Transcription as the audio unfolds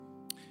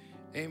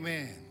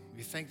Amen.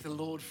 We thank the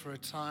Lord for a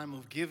time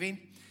of giving,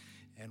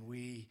 and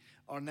we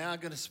are now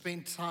going to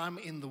spend time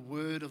in the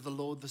Word of the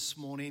Lord this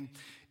morning.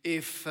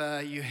 If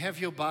you have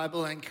your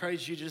Bible, I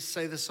encourage you to just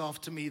say this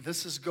after me.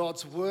 This is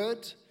God's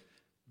Word.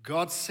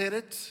 God said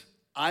it.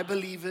 I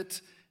believe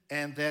it,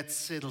 and that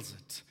settles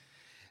it.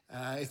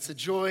 It's a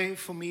joy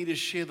for me to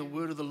share the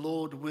Word of the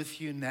Lord with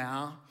you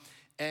now,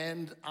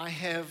 and I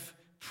have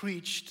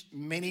preached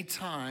many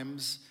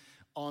times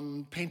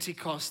on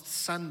Pentecost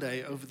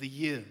Sunday over the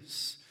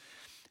years.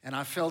 And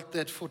I felt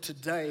that for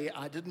today,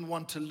 I didn't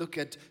want to look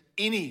at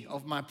any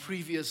of my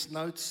previous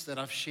notes that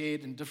I've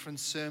shared in different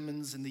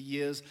sermons in the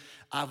years.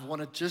 I've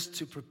wanted just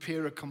to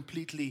prepare a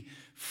completely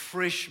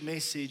fresh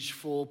message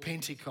for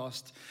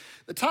Pentecost.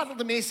 The title of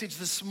the message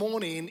this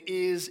morning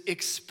is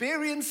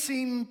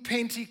Experiencing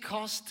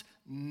Pentecost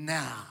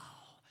Now.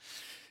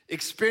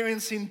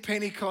 Experiencing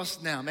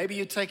Pentecost Now. Maybe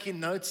you're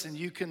taking notes and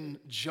you can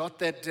jot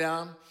that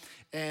down.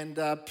 And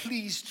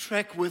please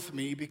track with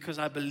me, because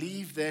I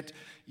believe that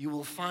you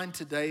will find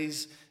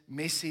today's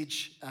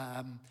message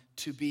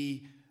to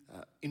be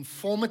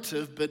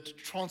informative but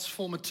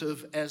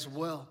transformative as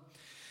well.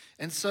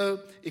 And so,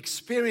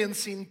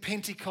 Experiencing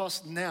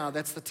Pentecost Now,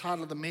 that's the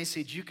title of the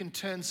message. You can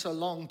turn so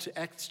long to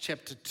Acts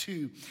chapter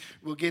 2.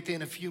 We'll get there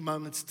in a few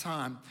moments'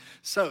 time.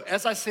 So,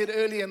 as I said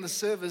earlier in the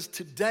service,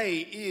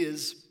 today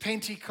is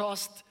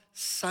Pentecost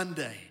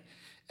Sunday.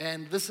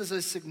 And this is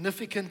a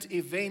significant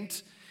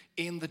event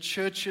in the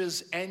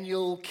church's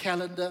annual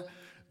calendar.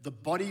 The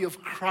body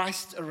of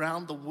Christ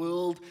around the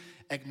world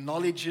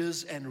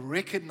acknowledges and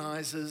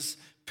recognizes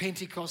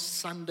Pentecost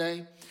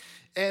Sunday.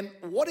 And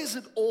what is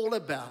it all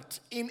about?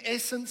 In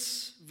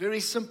essence, very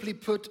simply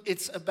put,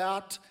 it's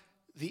about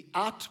the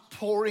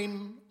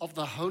outpouring of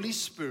the Holy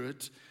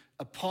Spirit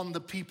upon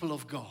the people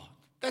of God.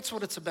 That's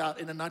what it's about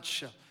in a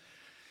nutshell.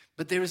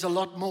 But there is a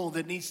lot more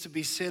that needs to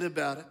be said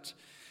about it.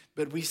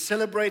 But we're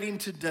celebrating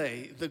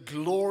today the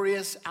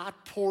glorious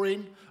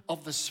outpouring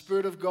of the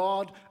Spirit of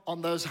God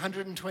on those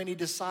 120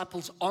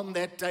 disciples on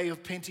that day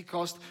of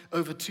Pentecost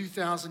over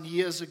 2,000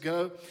 years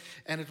ago.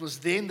 And it was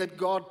then that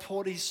God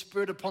poured His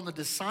Spirit upon the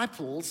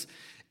disciples,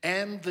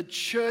 and the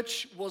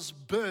church was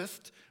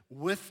birthed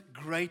with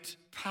great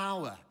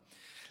power.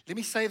 Let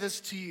me say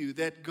this to you,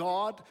 that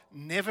God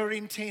never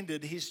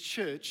intended His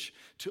church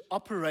to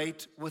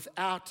operate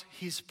without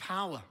His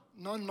power.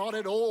 No, not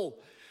at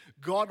all.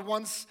 God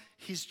wants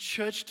His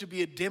church to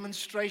be a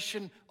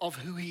demonstration of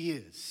who He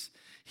is.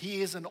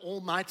 He is an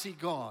almighty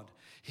God.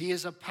 He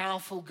is a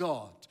powerful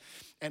God.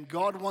 And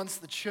God wants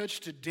the church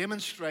to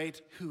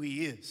demonstrate who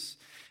He is.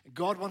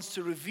 God wants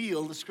to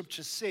reveal, the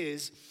scripture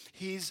says,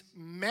 His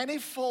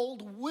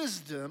manifold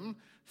wisdom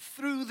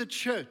through the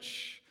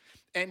church.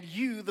 And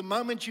you, the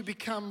moment you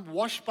become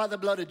washed by the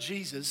blood of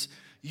Jesus,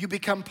 you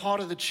become part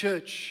of the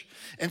church.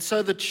 And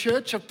so the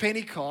church of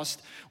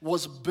Pentecost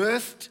was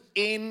birthed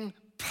in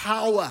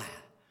power.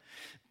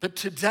 But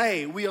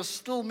today, we are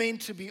still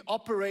meant to be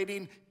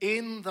operating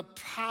in the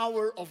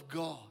power of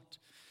God.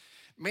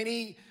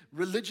 Many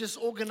religious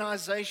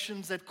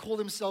organizations that call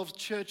themselves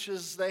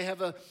churches, they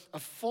have a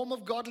form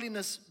of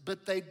godliness,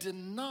 but they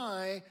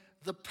deny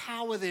the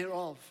power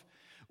thereof.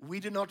 We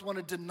do not want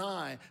to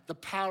deny the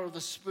power of the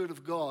Spirit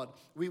of God.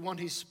 We want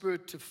His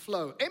Spirit to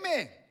flow.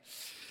 Amen.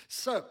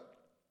 So,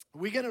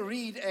 we're going to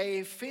read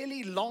a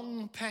fairly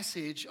long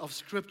passage of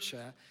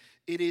Scripture.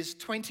 It is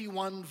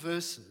 21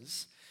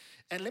 verses.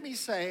 And let me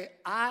say,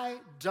 I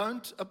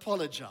don't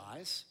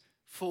apologize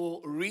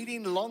for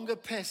reading longer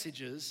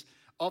passages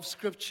of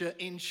Scripture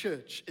in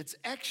church. It's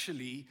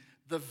actually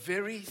the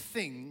very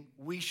thing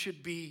we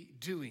should be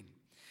doing.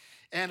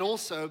 And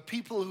also,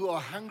 people who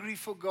are hungry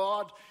for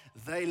God,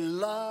 they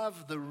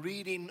love the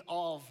reading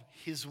of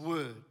His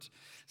Word.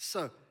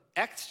 So,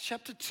 Acts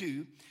chapter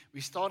 2,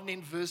 we're starting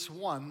in verse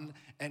 1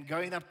 and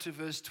going up to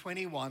verse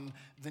 21,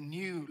 the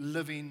New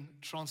Living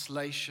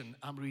Translation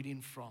I'm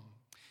reading from.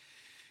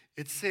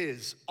 It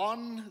says,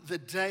 on the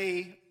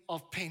day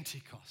of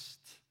Pentecost.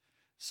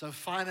 So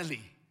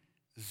finally,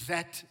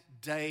 that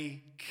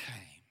day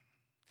came.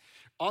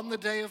 On the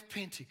day of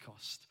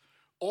Pentecost,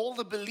 all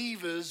the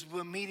believers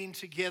were meeting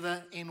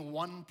together in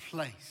one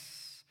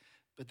place.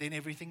 But then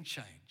everything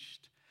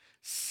changed.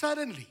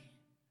 Suddenly,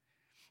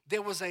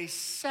 there was a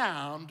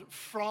sound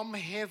from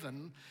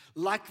heaven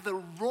like the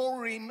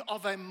roaring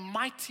of a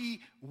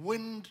mighty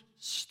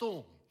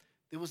windstorm.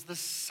 There was the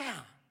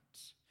sound.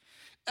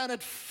 And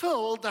it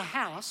filled the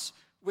house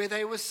where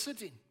they were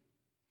sitting.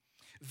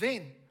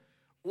 Then,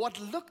 what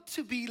looked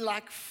to be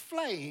like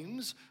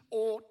flames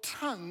or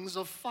tongues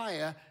of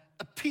fire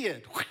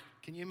appeared.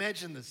 Can you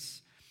imagine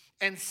this?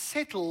 And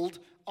settled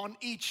on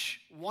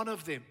each one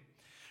of them.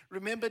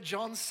 Remember,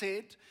 John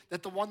said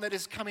that the one that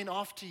is coming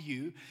after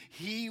you,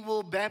 he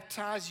will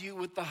baptize you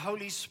with the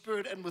Holy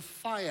Spirit and with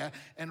fire.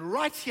 And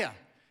right here,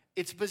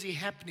 it's busy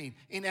happening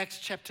in Acts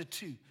chapter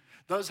 2.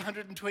 Those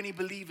 120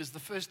 believers, the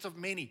first of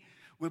many,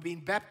 were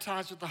being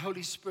baptized with the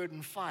Holy Spirit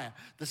and fire.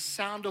 The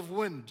sound of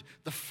wind,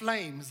 the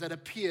flames that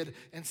appeared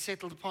and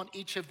settled upon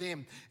each of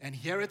them. And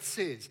here it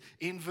says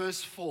in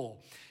verse 4,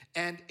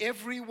 And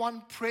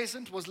everyone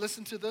present was,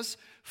 listen to this,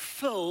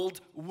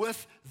 filled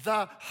with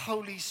the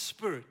Holy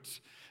Spirit.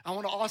 I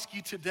want to ask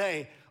you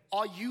today,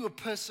 are you a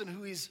person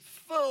who is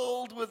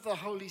filled with the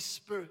Holy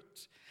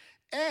Spirit?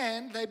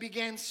 And they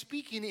began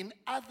speaking in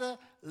other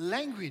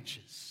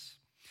languages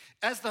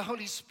as the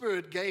Holy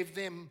Spirit gave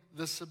them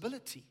this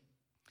ability.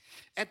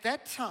 At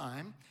that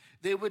time,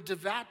 there were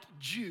devout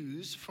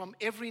Jews from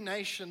every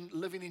nation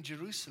living in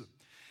Jerusalem.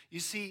 You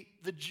see,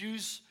 the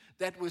Jews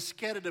that were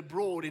scattered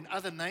abroad in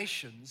other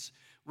nations,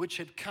 which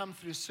had come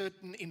through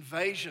certain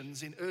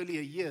invasions in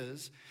earlier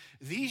years,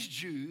 these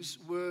Jews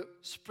were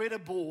spread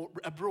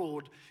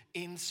abroad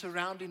in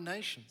surrounding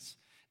nations.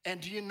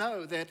 And do you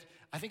know that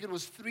I think it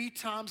was 3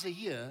 times a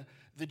year,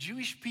 the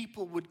Jewish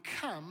people would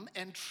come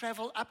and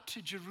travel up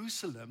to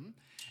Jerusalem,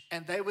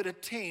 and they would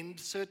attend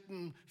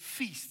certain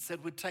feasts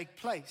that would take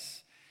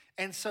place.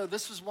 And so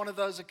this was one of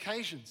those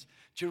occasions.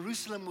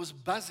 Jerusalem was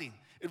buzzing.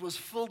 It was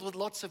filled with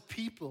lots of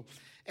people.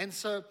 And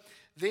so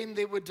then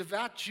there were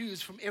devout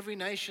Jews from every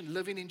nation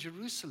living in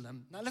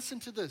Jerusalem. Now listen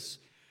to this.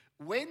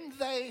 When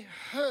they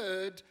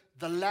heard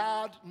the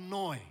loud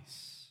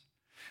noise,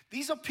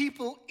 these are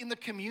people in the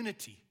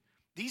community.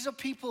 These are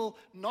people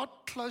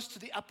not close to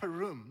the upper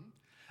room.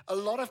 A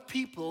lot of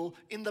people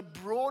in the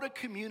broader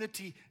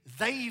community,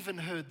 they even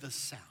heard this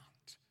sound.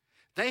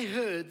 They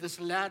heard this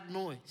loud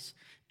noise.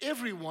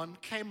 Everyone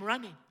came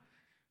running,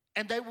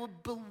 and they were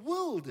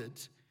bewildered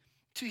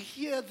to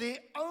hear their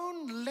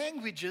own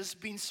languages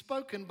being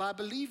spoken by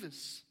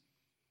believers.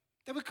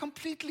 They were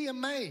completely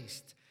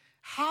amazed.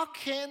 How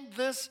can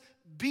this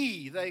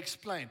be? They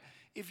explained.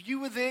 If you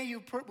were there,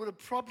 you would have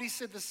probably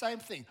said the same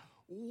thing.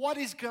 What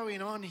is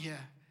going on here?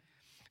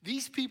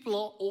 These people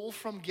are all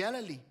from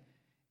Galilee,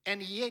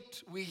 and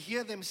yet we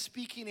hear them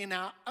speaking in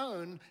our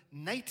own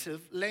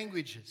native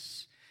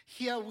languages.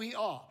 Here we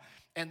are.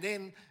 And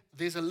then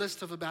there's a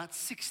list of about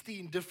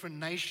 16 different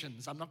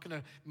nations. I'm not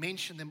going to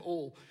mention them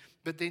all.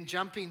 But then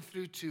jumping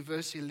through to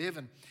verse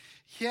 11.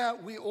 Here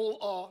we all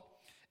are,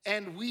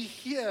 and we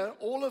hear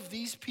all of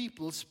these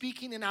people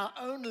speaking in our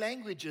own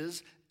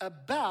languages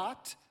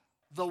about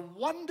the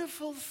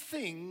wonderful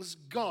things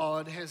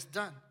God has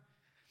done.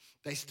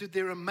 They stood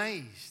there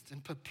amazed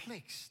and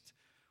perplexed.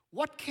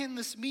 What can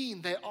this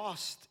mean? They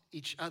asked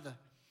each other.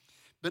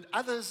 But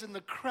others in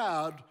the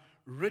crowd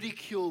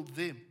ridiculed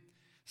them,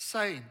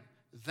 saying,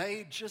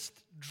 they just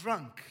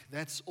drunk,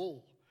 that's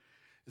all.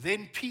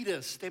 Then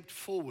Peter stepped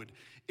forward.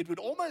 It would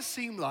almost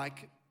seem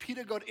like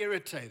Peter got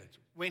irritated.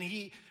 When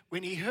he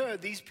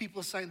heard these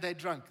people saying they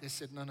drunk, they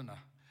said, no.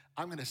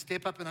 I'm going to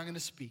step up and I'm going to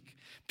speak.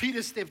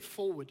 Peter stepped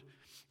forward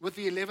with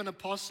the 11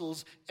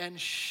 apostles and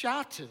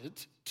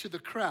shouted to the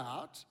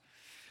crowd,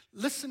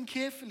 listen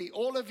carefully,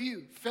 all of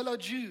you, fellow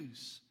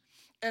Jews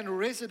and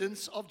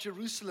residents of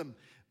Jerusalem,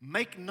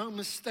 make no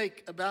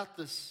mistake about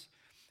this.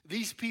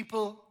 These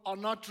people are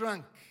not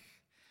drunk,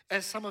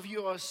 as some of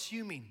you are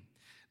assuming.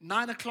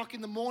 9 o'clock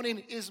in the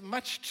morning is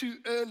much too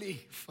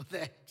early for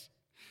that.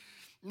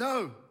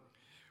 No,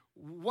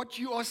 what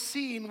you are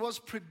seeing was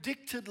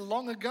predicted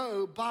long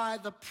ago by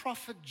the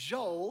prophet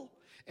Joel.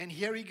 And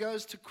here he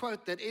goes to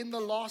quote that in the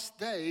last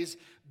days,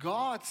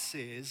 God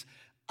says,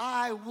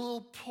 I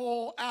will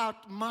pour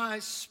out my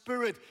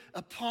spirit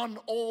upon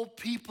all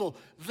people.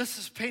 This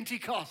is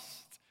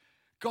Pentecost.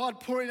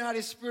 God pouring out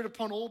his spirit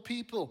upon all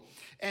people.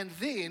 And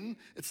then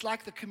it's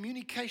like the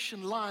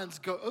communication lines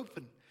go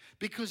open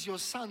because your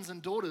sons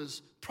and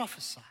daughters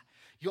prophesy.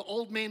 Your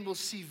old men will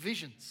see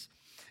visions.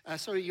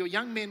 Your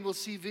young men will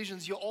see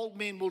visions. Your old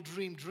men will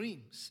dream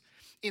dreams.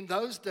 In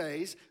those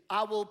days,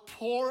 I will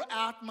pour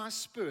out my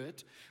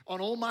spirit on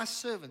all my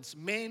servants,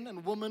 men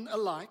and women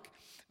alike.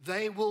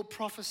 They will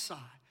prophesy.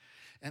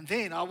 And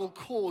then I will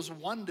cause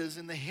wonders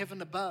in the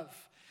heaven above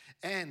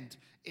and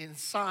in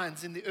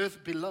signs in the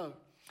earth below.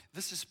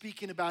 This is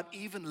speaking about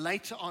even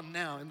later on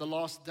now in the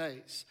last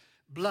days.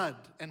 Blood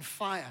and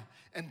fire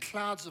and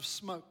clouds of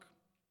smoke.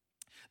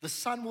 The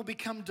sun will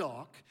become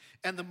dark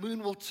and the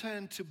moon will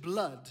turn to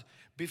blood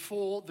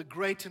before the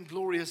great and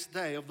glorious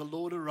day of the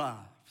Lord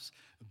arrives.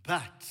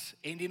 But,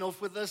 ending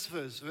off with this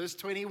verse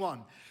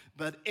 21,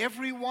 but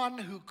everyone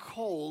who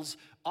calls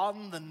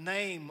on the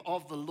name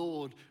of the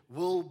Lord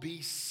will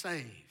be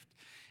saved.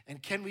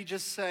 And can we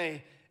just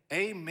say,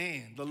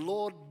 amen. The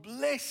Lord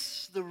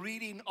bless the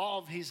reading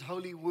of his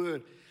holy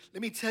word.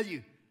 Let me tell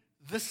you,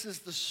 this is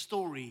the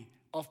story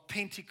of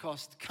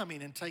Pentecost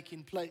coming and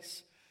taking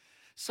place.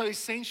 So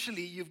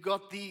essentially, you've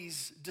got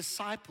these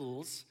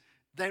disciples,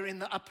 they're in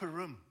the upper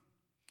room.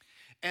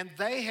 And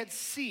they had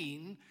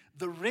seen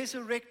the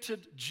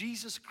resurrected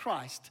Jesus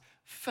Christ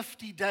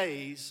 50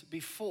 days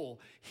before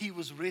he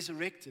was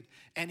resurrected.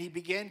 And he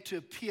began to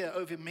appear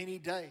over many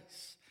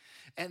days.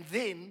 And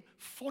then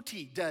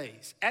 40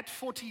 days, at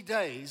 40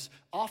 days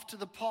after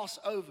the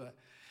Passover,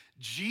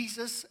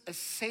 Jesus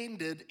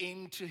ascended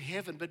into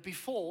heaven. But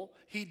before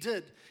he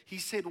did, he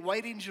said,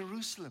 wait in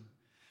Jerusalem.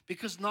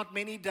 Because not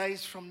many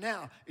days from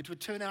now, it would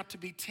turn out to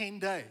be 10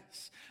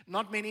 days.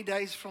 Not many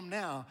days from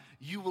now,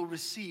 you will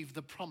receive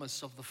the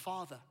promise of the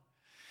Father.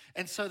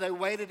 And so they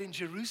waited in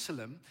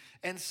Jerusalem.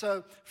 And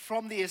so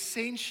from the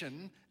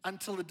ascension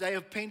until the day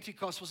of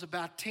Pentecost was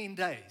about 10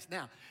 days.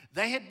 Now,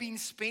 they had been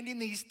spending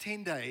these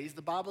 10 days,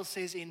 the Bible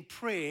says, in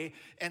prayer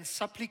and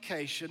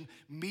supplication,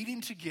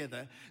 meeting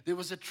together. There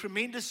was a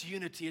tremendous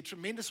unity, a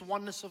tremendous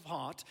oneness of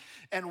heart.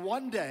 And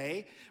one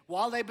day,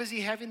 while they're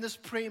busy having this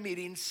prayer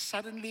meeting,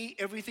 suddenly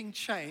everything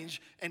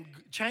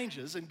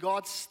changes, and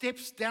God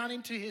steps down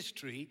into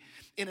history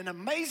in an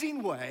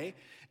amazing way,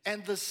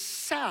 and the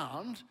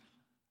sound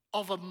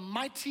of a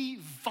mighty,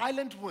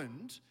 violent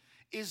wind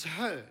is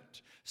heard.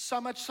 So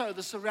much so,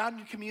 the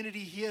surrounding community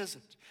hears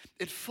it.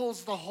 It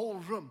fills the whole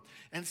room.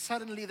 And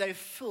suddenly they're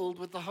filled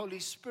with the Holy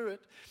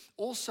Spirit.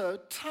 Also,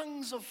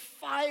 tongues of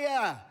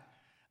fire.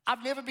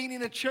 I've never been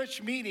in a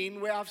church meeting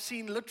where I've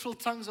seen literal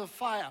tongues of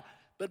fire.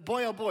 But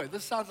boy, oh boy,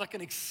 this sounds like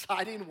an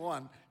exciting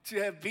one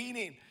to have been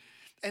in.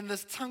 And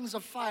this tongues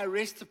of fire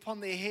rest upon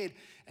their head.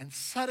 And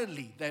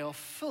suddenly they are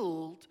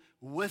filled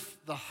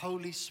with the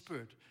Holy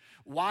Spirit.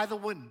 Why the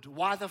wind?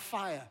 Why the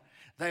fire?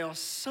 They are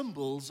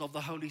symbols of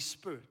the Holy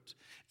Spirit.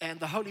 And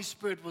the Holy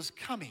Spirit was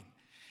coming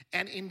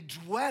and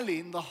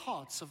indwelling the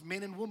hearts of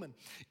men and women.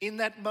 In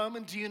that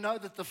moment, do you know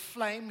that the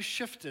flame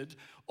shifted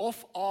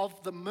off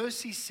of the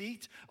mercy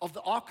seat of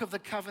the Ark of the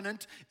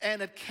Covenant,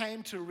 and it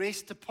came to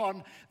rest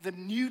upon the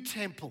new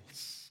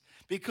temples?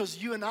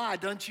 Because you and I,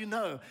 don't you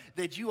know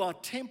that you are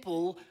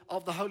temple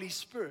of the Holy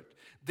Spirit?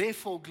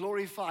 Therefore,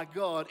 glorify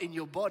God in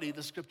your body,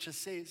 the scripture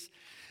says.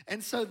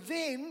 And so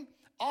then,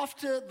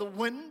 after the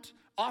wind,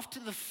 after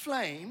the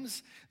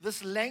flames,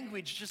 this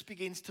language just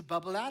begins to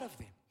bubble out of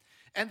them.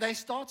 And they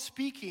start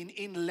speaking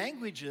in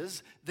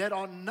languages that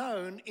are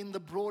known in the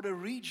broader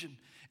region.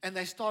 And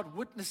they start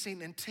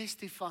witnessing and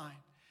testifying.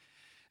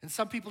 And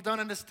some people don't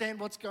understand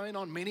what's going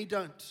on. Many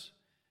don't.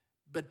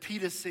 But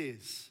Peter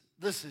says,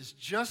 this is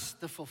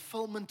just the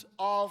fulfillment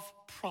of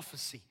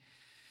prophecy.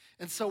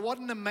 And so what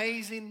an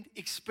amazing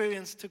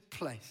experience took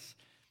place.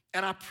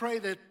 And I pray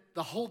that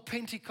the whole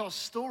Pentecost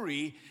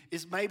story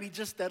is maybe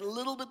just that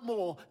little bit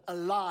more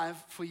alive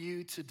for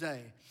you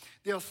today.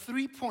 There are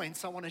 3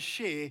 points I want to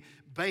share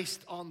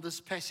based on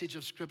this passage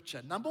of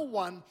Scripture. Number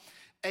one,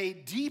 a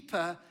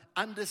deeper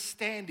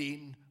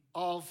understanding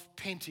of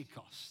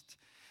Pentecost.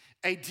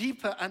 A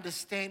deeper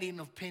understanding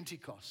of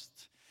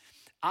Pentecost.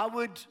 I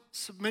would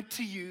submit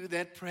to you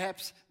that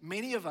perhaps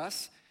many of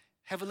us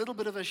have a little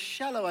bit of a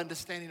shallow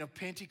understanding of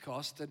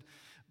Pentecost, and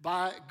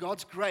by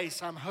God's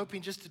grace, I'm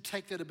hoping just to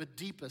take that a bit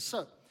deeper.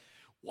 So,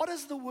 what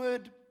does the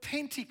word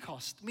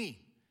Pentecost mean?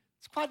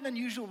 It's quite an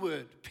unusual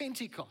word,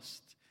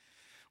 Pentecost.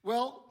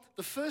 Well,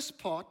 the first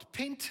part,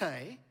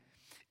 Pente,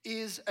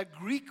 is a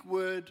Greek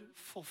word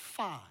for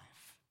 5.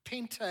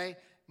 Pente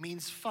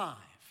means 5.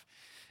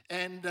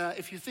 And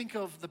if you think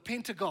of the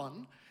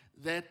Pentagon,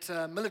 that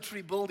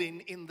military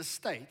building in the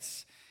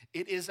States,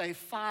 it is a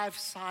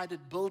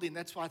 5-sided building.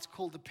 That's why it's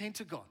called the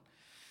Pentagon.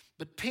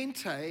 But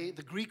Pente,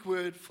 the Greek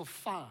word for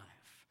 5.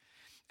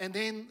 And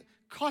then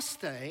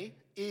Koste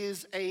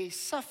is a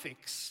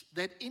suffix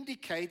that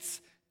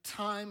indicates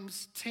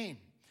times 10.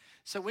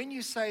 So when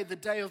you say the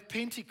day of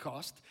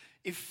Pentecost,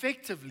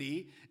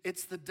 effectively,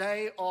 it's the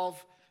day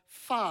of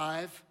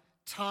 5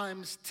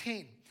 times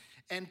 10.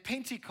 And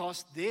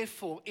Pentecost,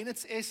 therefore, in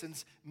its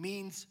essence,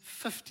 means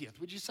 50th.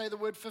 Would you say the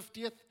word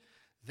 50th?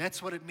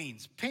 That's what it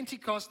means.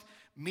 Pentecost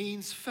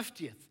means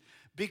 50th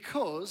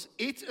because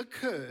it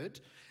occurred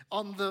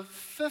on the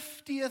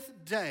 50th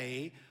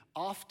day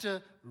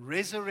after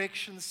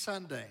Resurrection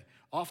Sunday,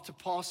 after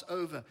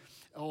Passover,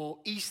 or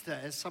Easter,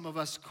 as some of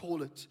us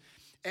call it.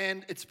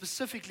 And it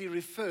specifically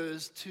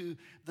refers to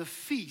the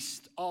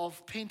Feast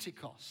of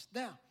Pentecost.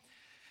 Now,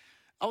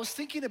 I was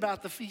thinking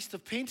about the Feast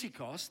of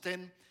Pentecost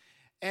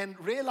and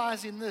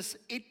realizing this,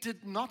 it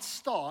did not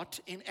start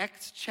in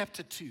Acts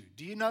chapter 2.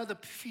 Do you know the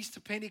Feast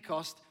of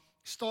Pentecost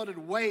started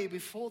way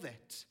before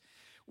that?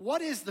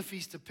 What is the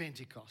Feast of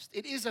Pentecost?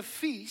 It is a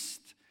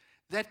feast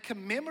that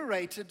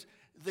commemorated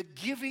the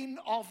giving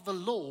of the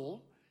law,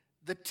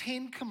 the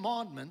 10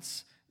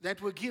 commandments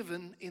that were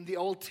given in the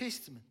Old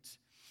Testament.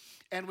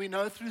 And we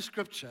know through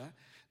Scripture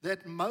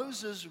that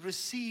Moses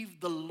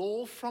received the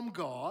law from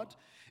God.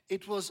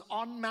 It was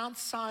on Mount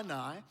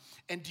Sinai.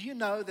 And do you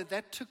know that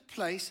that took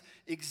place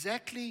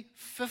exactly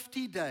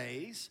 50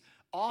 days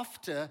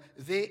after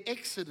their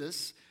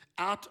exodus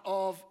out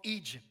of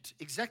Egypt?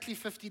 Exactly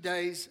 50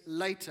 days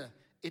later,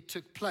 it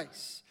took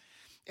place.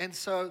 And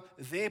so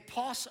their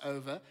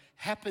Passover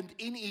happened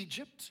in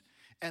Egypt,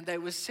 and they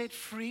were set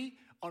free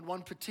on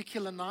one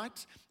particular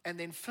night. And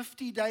then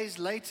 50 days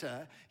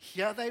later,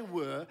 here they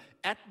were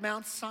at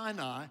Mount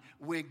Sinai,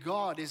 where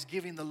God is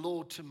giving the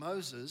law to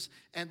Moses.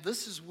 And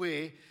this is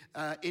where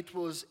it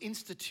was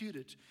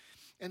instituted.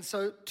 And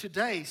so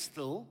today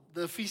still,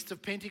 the Feast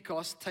of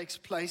Pentecost takes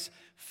place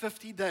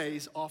 50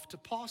 days after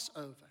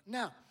Passover.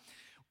 Now,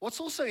 what's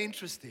also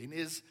interesting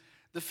is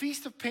the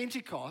Feast of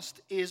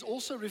Pentecost is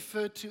also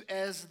referred to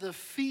as the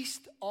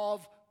Feast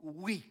of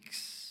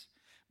Weeks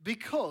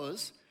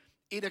because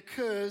it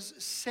occurs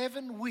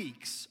 7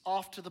 weeks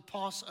after the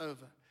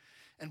Passover.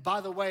 And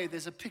by the way,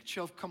 there's a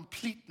picture of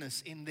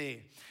completeness in there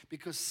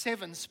because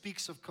 7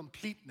 speaks of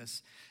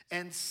completeness.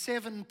 And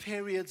 7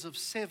 periods of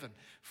 7,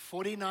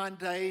 49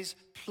 days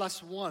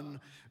plus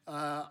 1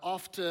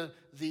 after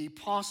the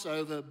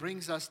Passover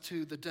brings us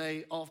to the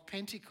day of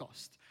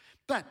Pentecost.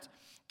 But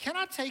can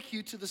I take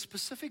you to the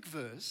specific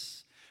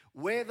verse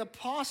where the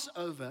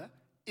Passover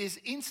is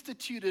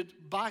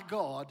instituted by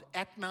God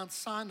at Mount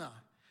Sinai?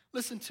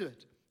 Listen to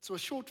it. It's a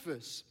short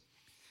verse.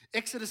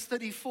 Exodus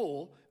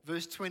 34,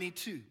 verse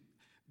 22.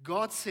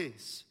 God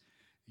says,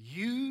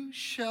 "You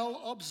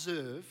shall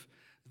observe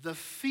the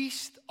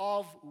Feast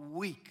of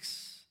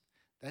Weeks."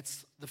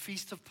 That's the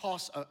Feast of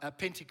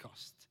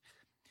Pentecost.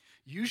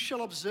 "You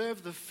shall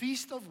observe the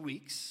Feast of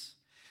Weeks,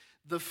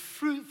 the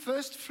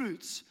first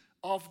fruits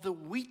of the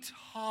wheat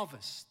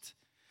harvest."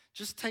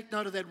 Just take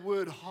note of that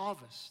word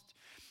harvest.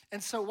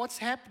 And so what's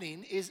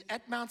happening is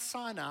at Mount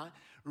Sinai,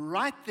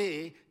 right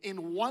there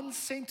in one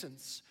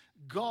sentence,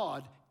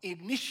 God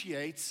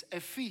initiates a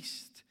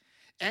feast.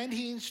 And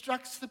he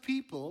instructs the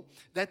people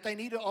that they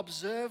need to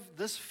observe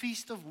this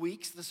Feast of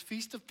Weeks, this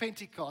Feast of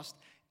Pentecost,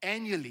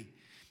 annually.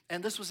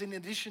 And this was in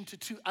addition to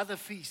 2 other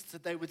feasts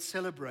that they would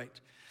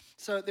celebrate.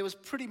 So there was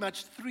pretty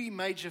much 3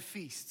 major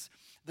feasts.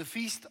 The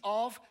Feast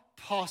of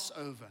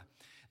Passover.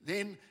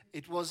 Then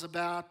it was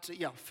about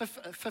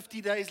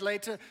 50 days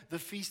later, the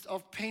Feast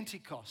of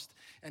Pentecost.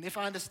 And if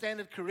I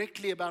understand it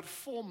correctly, about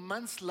 4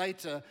 months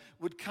later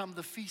would come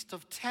the Feast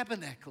of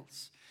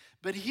Tabernacles.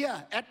 But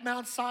here at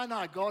Mount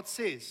Sinai, God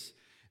says,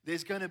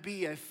 there's going to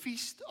be a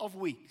Feast of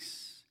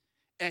Weeks,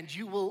 and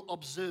you will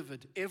observe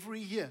it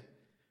every year.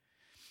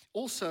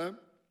 Also,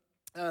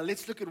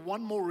 let's look at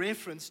one more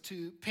reference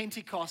to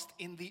Pentecost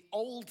in the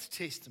Old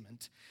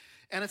Testament,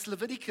 and it's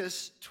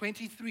Leviticus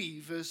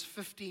 23, verse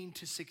 15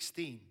 to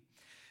 16.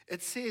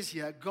 It says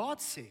here, God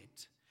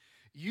said,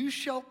 "You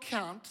shall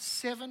count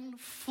 7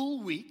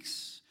 full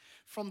weeks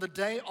from the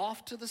day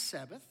after the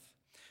Sabbath,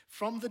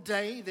 from the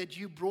day that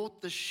you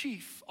brought the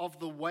sheaf of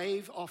the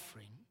wave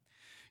offering.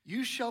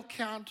 You shall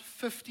count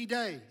 50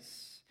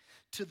 days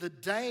to the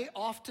day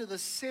after the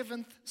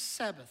 7th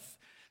Sabbath."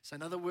 So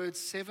in other words,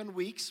 7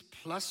 weeks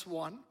plus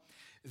 1.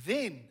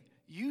 "Then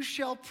you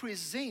shall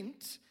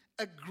present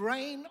a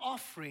grain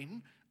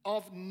offering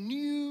of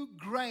new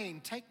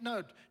grain." Take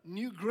note,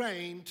 new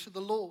grain to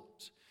the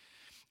Lord.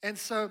 And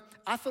so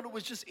I thought it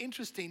was just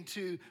interesting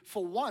to,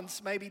 for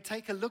once, maybe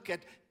take a look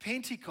at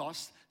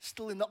Pentecost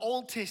still in the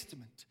Old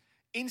Testament,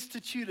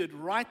 instituted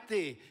right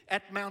there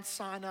at Mount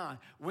Sinai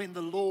when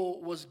the law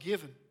was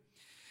given.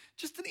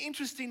 Just an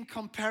interesting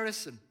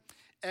comparison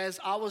as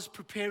I was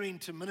preparing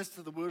to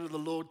minister the word of the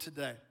Lord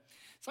today.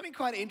 Something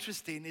quite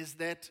interesting is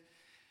that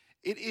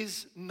it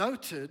is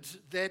noted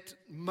that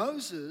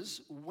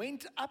Moses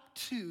went up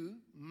to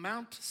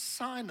Mount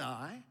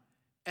Sinai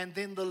and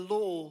then the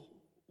law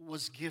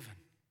was given.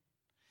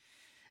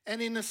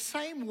 And in the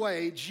same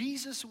way,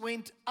 Jesus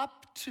went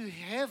up to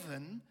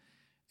heaven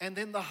and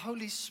then the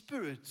Holy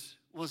Spirit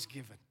was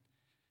given.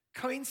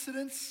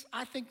 Coincidence?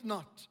 I think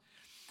not.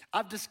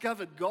 I've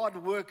discovered God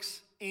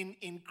works in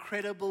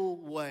incredible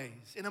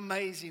ways, in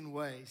amazing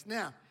ways.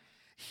 Now,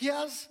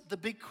 here's the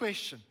big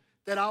question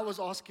that I was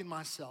asking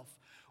myself.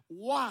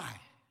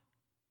 Why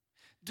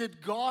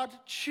did God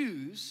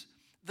choose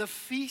the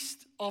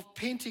Feast of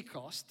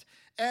Pentecost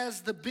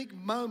as the big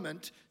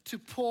moment to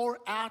pour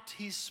out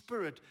His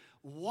Spirit?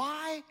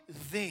 Why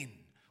then?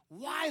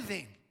 Why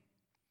then?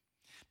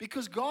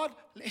 Because God,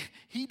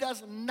 He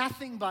does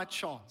nothing by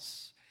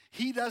chance.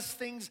 He does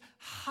things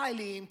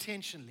highly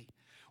intentionally.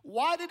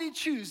 Why did He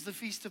choose the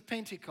Feast of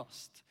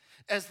Pentecost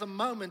as the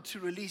moment to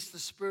release the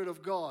Spirit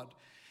of God?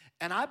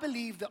 And I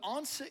believe the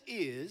answer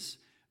is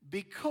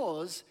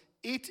because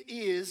it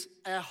is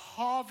a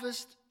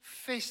harvest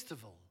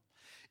festival.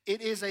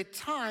 It is a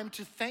time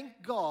to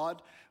thank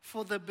God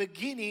for the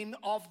beginning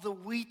of the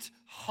wheat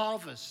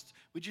harvest.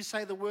 Would you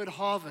say the word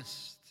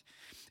harvest?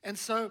 And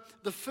so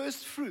the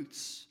first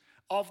fruits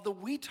of the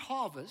wheat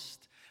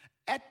harvest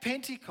at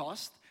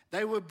Pentecost,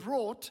 they were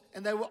brought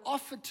and they were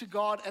offered to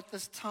God at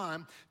this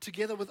time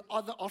together with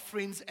other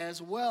offerings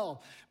as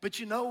well. But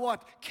you know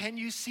what? Can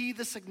you see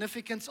the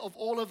significance of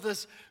all of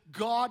this?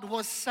 God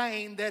was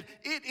saying that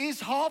it is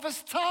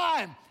harvest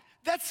time.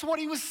 That's what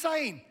He was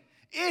saying.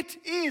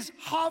 It is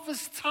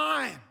harvest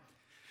time.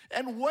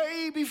 And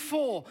way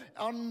before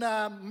on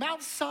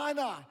Mount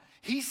Sinai,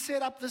 He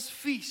set up this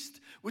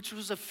feast, which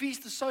was a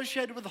feast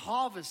associated with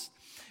harvest.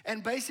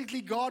 And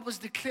basically God was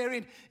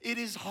declaring it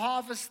is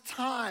harvest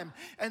time.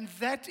 And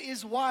that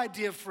is why,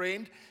 dear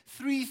friend,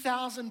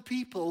 3,000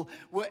 people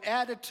were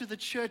added to the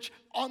church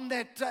on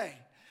that day.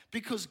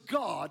 Because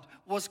God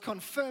was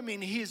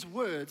confirming His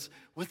words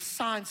with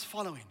signs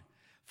following.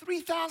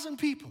 3,000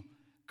 people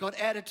got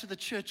added to the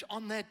church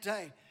on that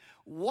day.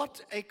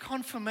 What a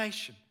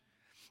confirmation.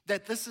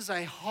 that this is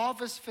a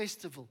harvest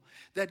festival,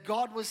 that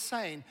God was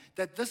saying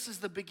that this is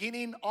the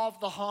beginning of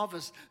the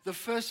harvest, the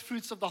first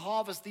fruits of the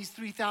harvest, these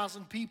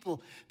 3,000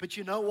 people. But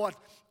you know what?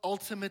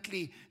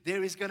 Ultimately,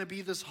 there is going to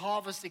be this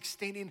harvest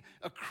extending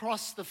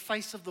across the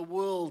face of the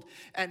world,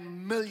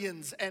 and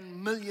millions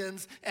and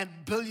millions and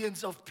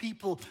billions of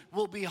people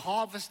will be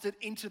harvested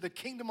into the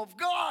kingdom of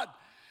God.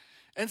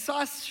 And so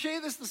I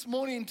share this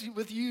morning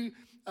with you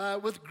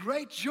with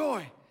great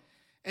joy.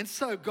 And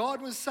so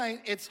God was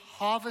saying it's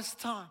harvest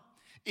time.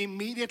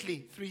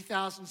 Immediately,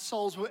 3,000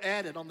 souls were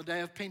added on the day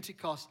of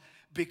Pentecost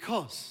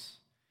because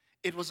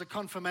it was a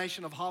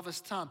confirmation of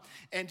harvest time.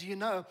 And do you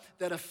know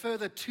that a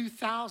further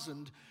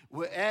 2,000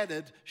 were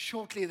added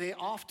shortly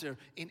thereafter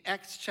in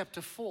Acts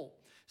chapter 4?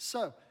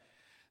 So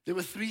there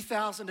were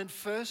 3,000 in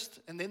first,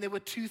 and then there were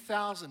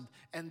 2,000.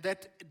 And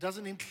that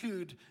doesn't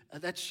include,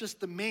 that's just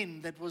the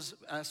men that was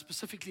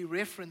specifically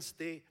referenced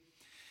there.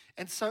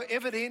 And so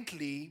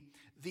evidently,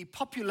 the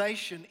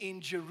population in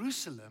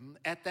Jerusalem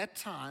at that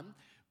time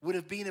would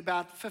have been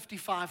about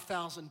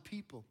 55,000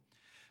 people.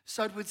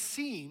 So it would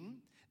seem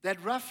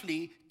that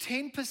roughly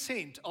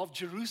 10% of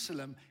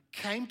Jerusalem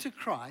came to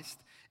Christ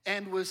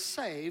and was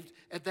saved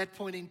at that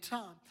point in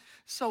time.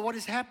 So what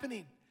is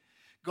happening?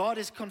 God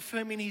is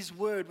confirming His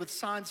word with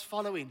signs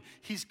following.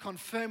 He's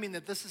confirming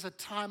that this is a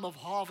time of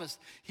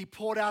harvest. He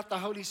poured out the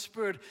Holy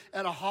Spirit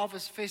at a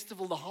harvest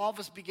festival. The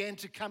harvest began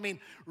to come in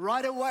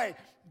right away.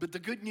 But the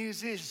good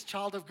news is,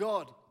 child of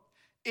God,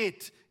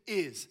 it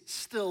is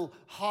still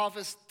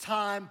harvest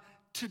time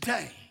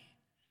today.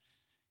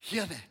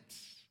 Hear that.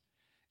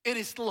 It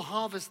is still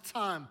harvest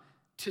time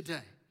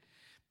today.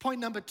 Point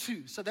number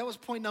 2. So that was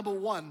point number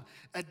 1,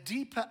 a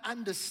deeper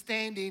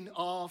understanding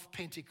of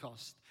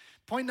Pentecost.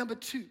 Point number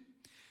 2,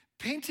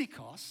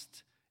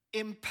 Pentecost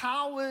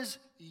empowers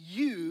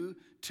you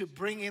to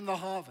bring in the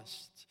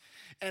harvest.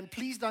 And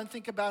please don't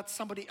think about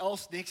somebody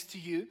else next to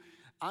you.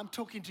 I'm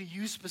talking to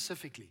you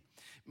specifically.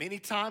 Many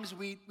times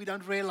we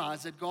don't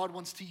realize that God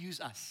wants to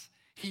use us.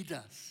 He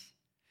does.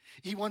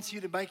 He wants you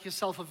to make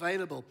yourself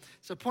available.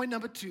 So point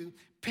number 2,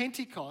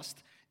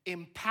 Pentecost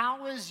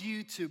empowers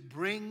you to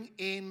bring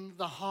in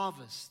the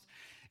harvest.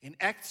 In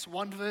Acts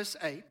 1 verse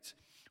 8,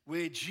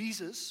 where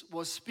Jesus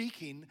was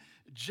speaking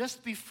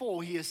just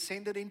before He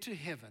ascended into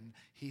heaven,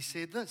 He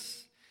said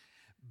this,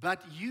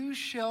 "But you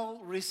shall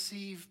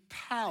receive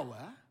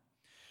power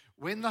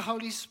when the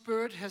Holy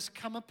Spirit has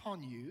come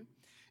upon you,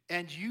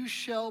 and you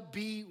shall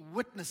be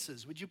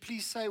witnesses." Would you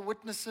please say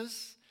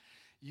witnesses?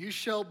 "You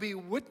shall be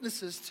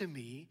witnesses to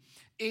me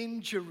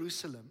in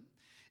Jerusalem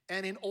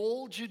and in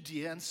all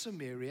Judea and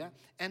Samaria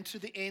and to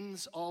the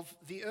ends of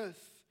the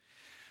earth."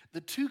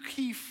 The 2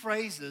 key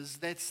phrases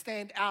that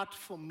stand out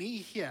for me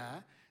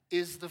here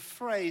is the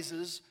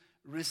phrases,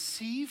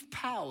 receive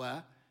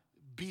power,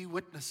 be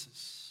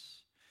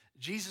witnesses.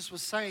 Jesus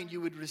was saying you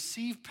would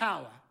receive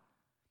power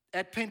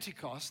at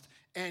Pentecost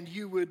and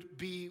you would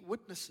be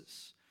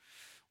witnesses.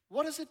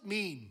 What does it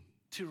mean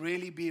to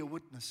really be a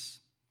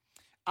witness?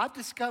 I've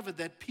discovered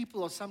that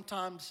people are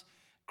sometimes,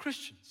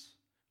 Christians,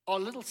 are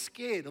a little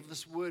scared of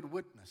this word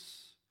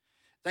witness.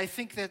 They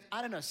think that,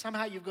 I don't know,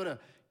 somehow you've got to,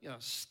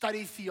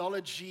 study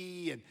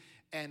theology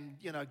and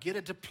get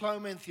a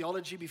diploma in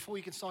theology before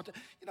you can start to,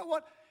 you know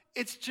what?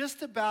 It's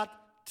just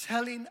about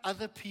telling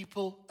other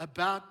people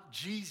about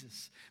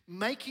Jesus,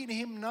 making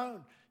Him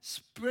known,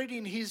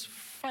 spreading His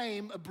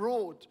fame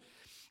abroad.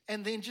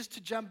 And then just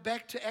to jump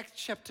back to Acts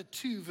chapter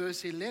 2,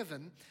 verse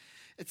 11,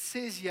 it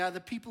says here, the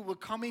people were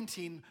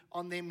commenting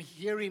on them,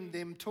 hearing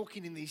them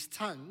talking in these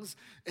tongues.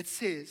 It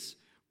says,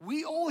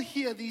 "We all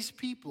hear these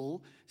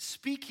people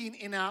speaking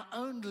in our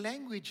own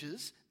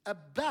languages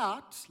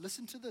about,"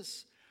 listen to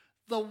this,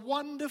 "the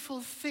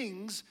wonderful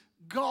things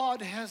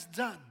God has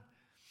done."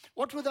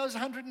 What were those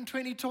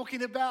 120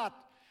 talking about?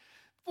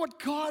 What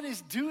God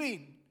is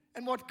doing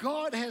and what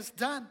God has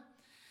done.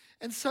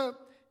 And so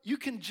you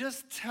can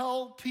just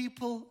tell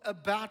people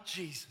about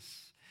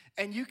Jesus.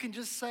 And you can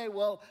just say,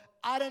 well,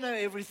 I don't know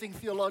everything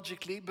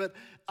theologically, but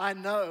I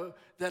know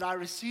that I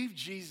received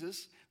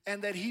Jesus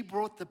and that He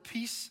brought the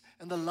peace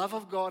and the love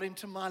of God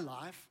into my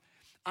life.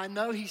 I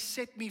know He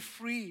set me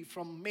free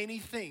from many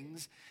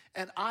things,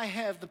 and I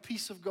have the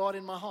peace of God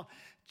in my heart.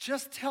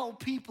 Just tell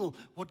people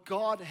what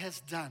God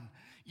has done.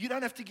 You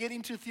don't have to get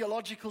into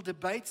theological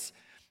debates.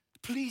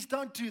 Please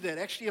don't do that.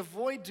 Actually,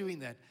 avoid doing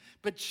that.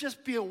 But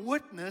just be a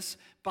witness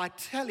by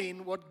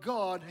telling what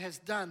God has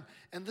done.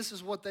 And this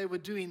is what they were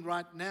doing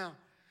right now.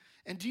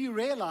 And do you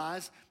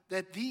realize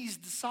that these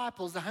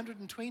disciples, the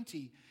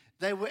 120,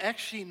 they were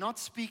actually not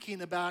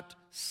speaking about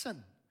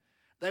sin.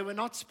 They were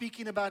not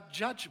speaking about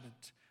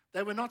judgment.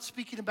 They were not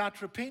speaking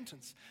about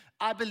repentance.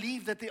 I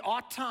believe that there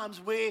are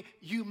times where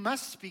you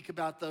must speak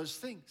about those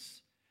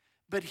things.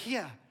 But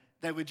here,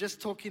 they were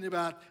just talking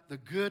about the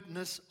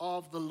goodness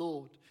of the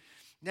Lord.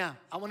 Now,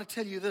 I want to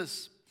tell you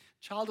this,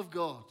 child of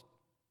God,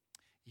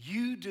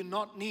 you do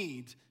not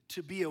need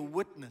to be a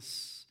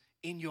witness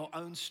in your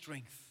own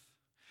strength.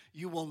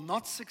 You will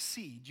not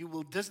succeed. You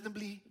will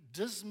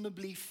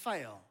dismally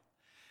fail.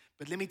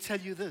 But let me tell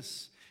you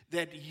this,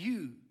 that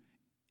you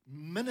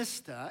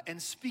minister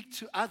and speak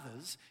to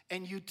others,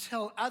 and you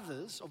tell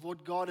others of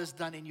what God has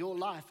done in your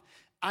life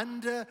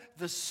under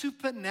the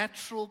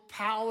supernatural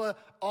power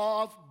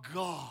of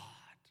God.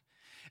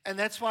 And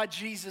that's why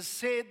Jesus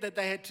said that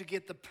they had to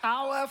get the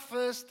power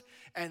first,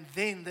 and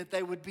then that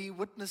they would be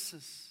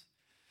witnesses.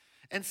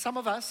 And some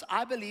of us,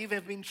 I believe,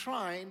 have been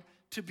trying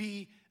to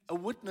be a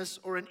witness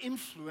or an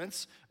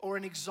influence or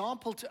an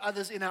example to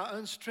others in our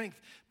own strength.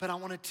 But I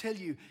want to tell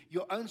you,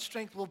 your own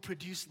strength will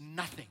produce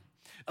nothing.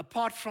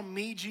 Apart from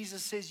me,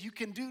 Jesus says, you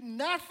can do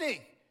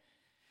nothing.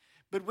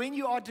 But when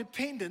you are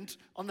dependent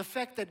on the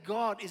fact that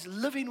God is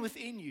living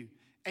within you,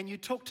 and you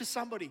talk to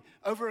somebody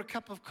over a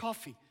cup of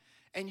coffee,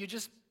 and you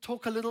just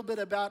talk a little bit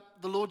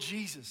about the Lord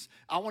Jesus,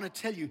 I want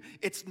to tell you,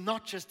 it's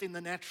not just in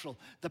the natural.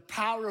 The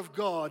power of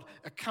God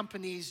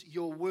accompanies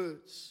your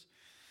words.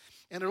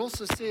 And it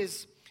also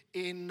says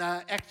in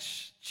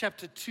Acts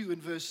chapter 2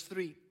 and verse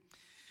 3,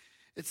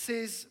 it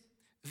says,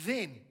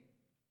 then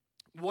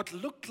what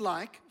looked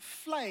like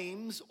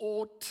flames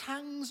or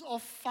tongues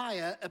of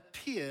fire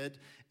appeared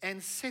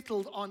and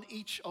settled on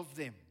each of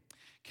them.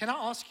 Can I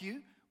ask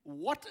you,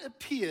 what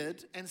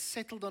appeared and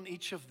settled on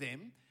each of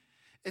them?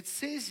 It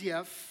says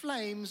here,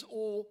 flames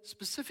or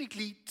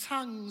specifically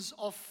tongues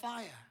of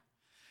fire.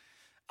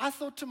 I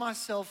thought to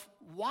myself,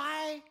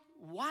 why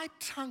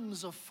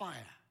tongues of fire?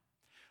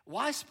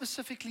 Why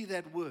specifically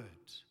that word?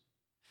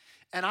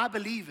 And I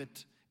believe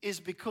it is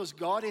because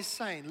God is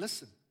saying,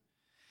 listen,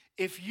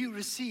 if you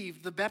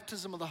receive the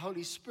baptism of the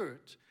Holy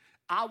Spirit,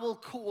 I will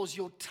cause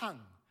your tongue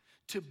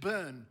to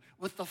burn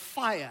with the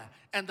fire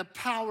and the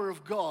power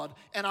of God,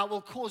 and I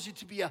will cause you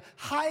to be a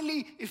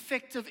highly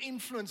effective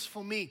influence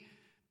for me,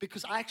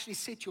 because I actually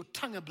set your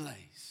tongue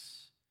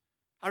ablaze.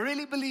 I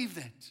really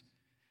believe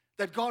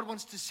that God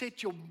wants to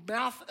set your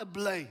mouth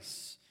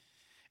ablaze,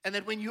 and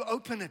that when you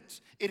open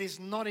it, it is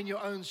not in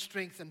your own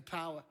strength and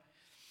power.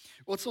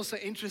 What's also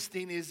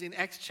interesting is in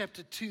Acts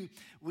chapter 2,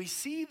 we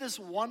see this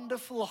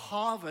wonderful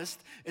harvest.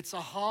 It's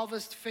a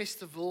harvest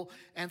festival,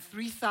 and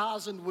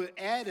 3,000 were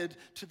added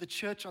to the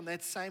church on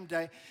that same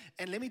day.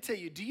 And let me tell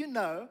you, do you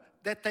know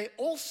that they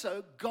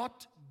also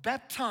got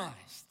baptized?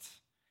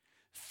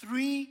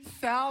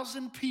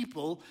 3,000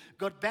 people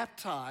got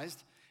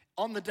baptized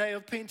on the day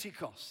of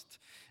Pentecost.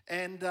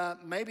 And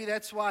maybe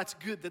that's why it's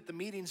good that the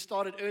meeting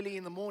started early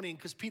in the morning,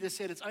 because Peter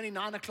said it's only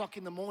 9 o'clock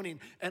in the morning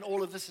and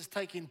all of this is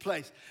taking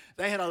place.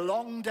 They had a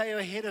long day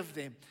ahead of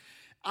them.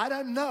 I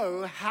don't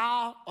know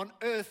how on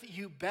earth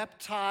you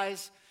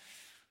baptize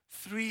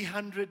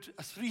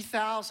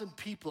 3,000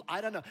 people.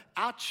 I don't know.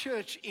 Our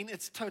church in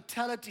its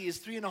totality is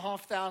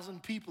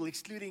 3,500 people,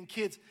 excluding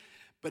kids.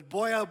 But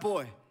boy, oh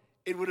boy,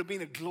 it would have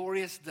been a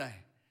glorious day.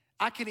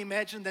 I can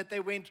imagine that they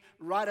went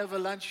right over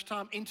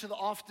lunchtime, into the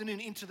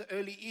afternoon, into the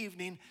early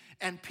evening,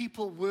 and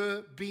people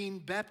were being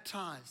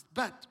baptized.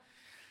 But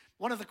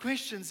one of the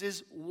questions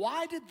is,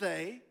 why did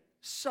they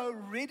so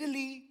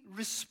readily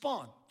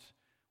respond?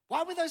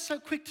 Why were they so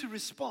quick to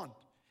respond?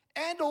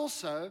 And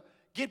also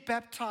get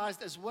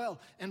baptized as well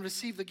and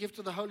receive the gift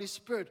of the Holy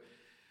Spirit?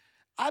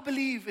 I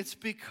believe it's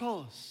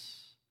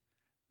because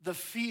the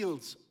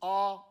fields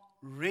are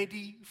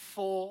ready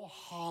for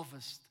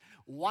harvest.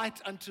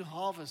 White unto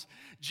harvest.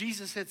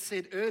 Jesus had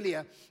said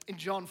earlier in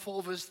John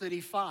 4 verse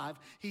 35,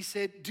 he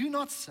said, do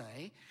not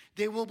say,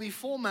 there will be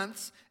 4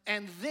 months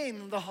and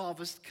then the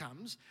harvest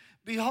comes.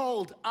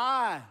 Behold,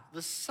 I,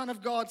 the Son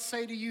of God,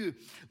 say to you,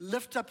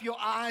 lift up your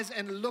eyes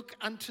and look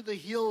unto the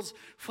hills,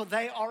 for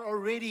they are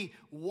already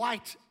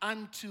white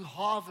unto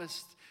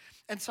harvest.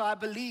 And so I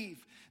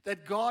believe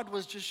that God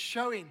was just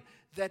showing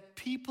that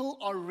people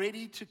are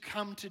ready to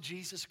come to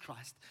Jesus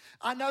Christ.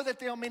 I know that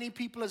there are many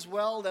people as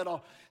well that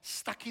are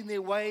stuck in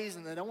their ways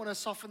and they don't want to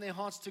soften their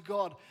hearts to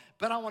God.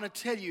 But I want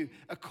to tell you,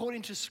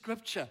 according to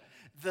Scripture,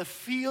 the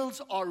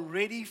fields are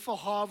ready for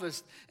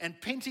harvest,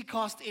 and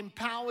Pentecost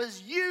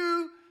empowers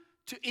you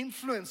to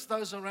influence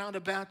those around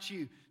about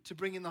you to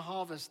bring in the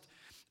harvest.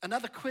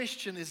 Another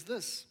question is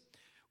this: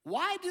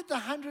 why did the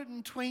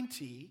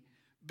 120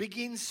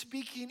 begin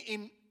speaking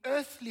in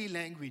earthly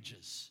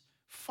languages,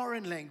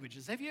 foreign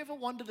languages? Have you ever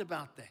wondered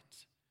about that?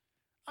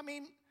 I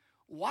mean,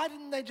 why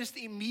didn't they just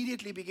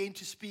immediately begin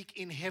to speak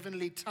in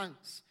heavenly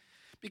tongues?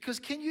 Because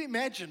can you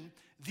imagine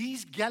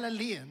these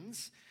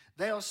Galileans,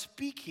 they are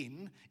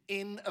speaking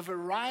in a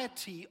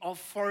variety of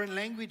foreign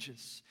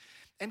languages.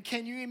 And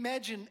can you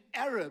imagine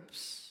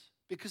Arabs,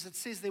 because it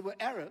says there were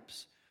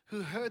Arabs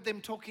who heard them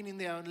talking in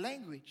their own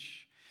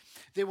language.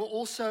 There were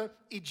also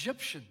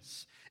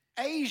Egyptians,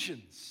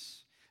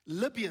 Asians,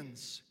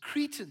 Libyans,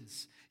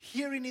 Cretans,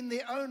 hearing in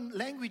their own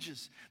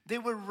languages.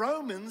 There were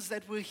Romans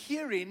that were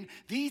hearing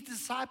these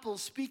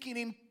disciples speaking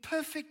in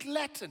perfect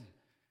Latin.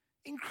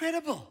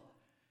 Incredible.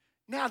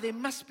 Now, there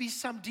must be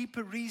some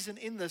deeper reason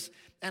in this,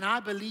 and I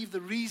believe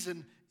the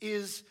reason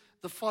is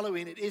the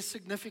following. It is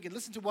significant.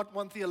 Listen to what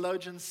one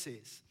theologian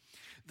says.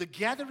 The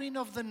gathering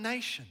of the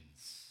nations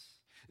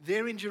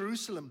there in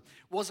Jerusalem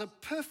was a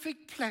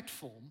perfect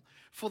platform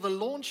for the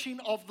launching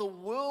of the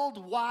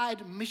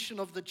worldwide mission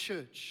of the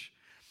church.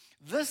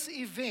 This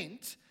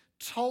event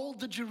told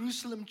the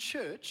Jerusalem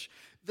church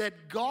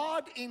that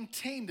God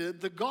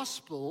intended the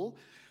gospel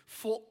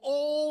for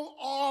all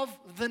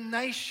of the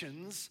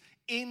nations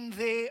in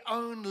their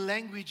own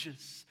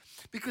languages.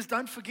 Because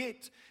don't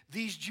forget,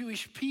 these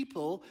Jewish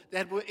people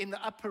that were in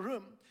the upper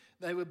room,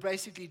 they were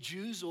basically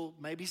Jews, or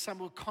maybe some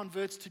were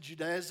converts to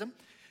Judaism.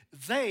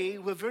 They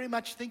were very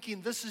much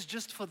thinking this is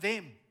just for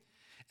them.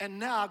 And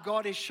now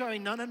God is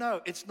showing,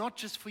 no, it's not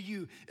just for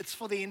you. It's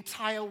for the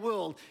entire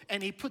world.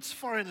 And he puts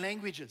foreign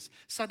languages.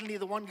 Suddenly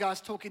the one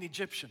guy's talking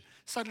Egyptian.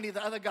 Suddenly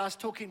the other guy's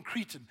talking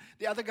Cretan.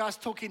 The other guy's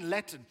talking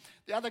Latin.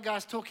 The other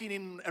guy's talking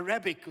in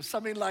Arabic or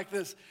something like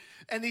this.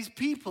 And these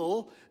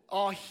people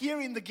are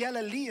hearing the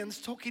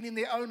Galileans talking in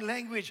their own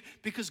language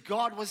because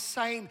God was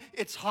saying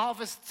it's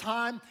harvest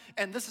time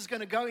and this is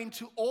going to go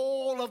into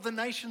all of the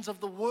nations of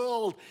the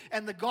world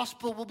and the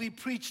gospel will be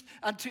preached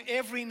unto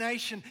every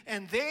nation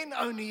and then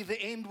only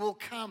the end will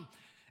come.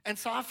 And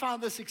so I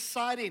found this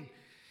exciting,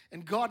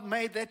 and God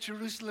made that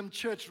Jerusalem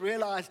church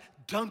realize,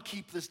 don't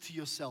keep this to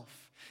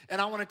yourself.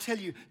 And I want to tell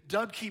you,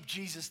 don't keep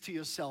Jesus to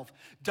yourself.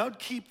 Don't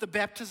keep the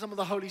baptism of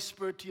the Holy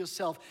Spirit to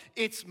yourself.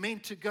 It's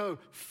meant to go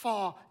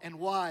far and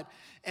wide.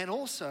 And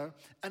also,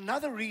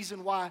 another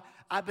reason why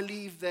I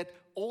believe that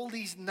all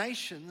these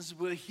nations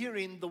were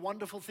hearing the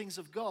wonderful things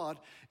of God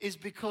is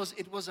because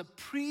it was a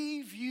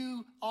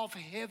preview of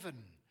heaven,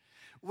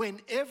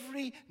 when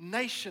every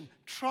nation,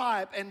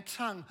 tribe, and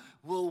tongue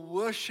will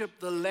worship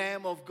the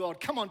Lamb of God.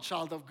 Come on,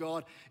 child of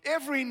God.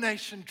 Every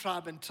nation,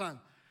 tribe, and tongue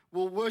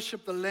will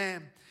worship the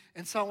Lamb.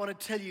 And so I want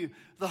to tell you,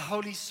 the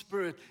Holy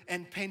Spirit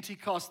and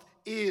Pentecost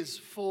is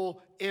for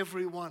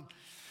everyone.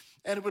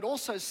 And it would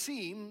also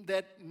seem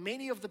that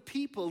many of the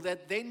people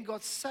that then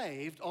got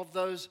saved, of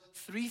those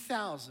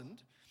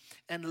 3,000,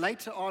 and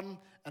later on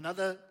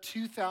another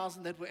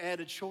 2,000 that were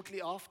added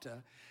shortly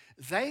after,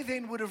 they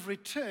then would have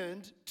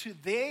returned to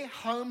their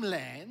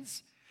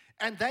homelands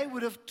and they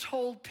would have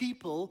told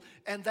people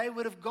and they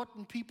would have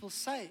gotten people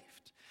saved.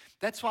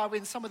 That's why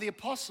when some of the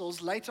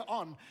apostles later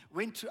on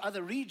went to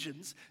other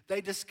regions,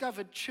 they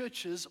discovered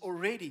churches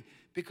already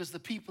because the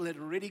people had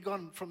already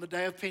gone from the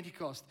day of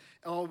Pentecost.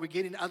 Oh, we're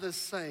getting others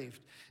saved.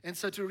 And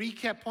so to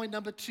recap, point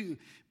number 2,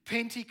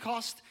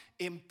 Pentecost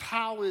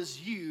empowers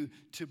you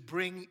to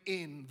bring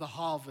in the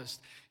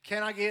harvest.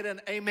 Can I get an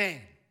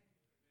amen?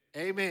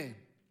 Amen.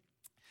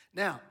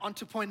 Now, on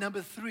to point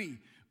number 3,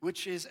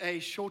 which is a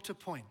shorter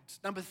point.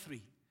 Number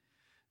 3,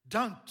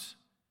 don't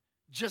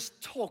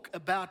just talk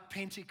about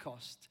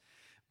Pentecost.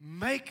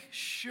 Make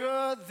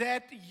sure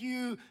that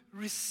you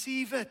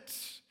receive it.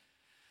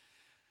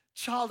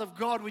 Child of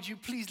God, would you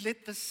please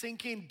let this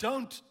sink in?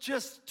 Don't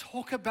just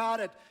talk about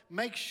it.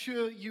 Make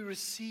sure you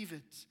receive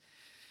it.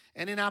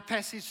 And in our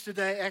passage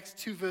today, Acts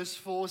 2 verse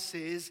 4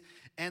 says,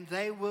 and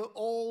they were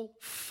all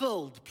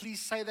filled. Please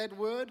say that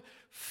word.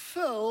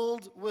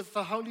 Filled with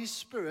the Holy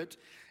Spirit,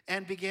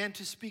 and began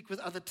to speak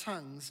with other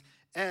tongues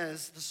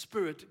as the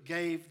Spirit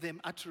gave them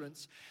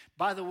utterance.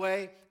 By the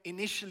way,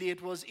 initially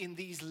it was in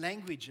these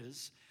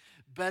languages,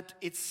 but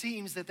it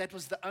seems that that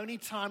was the only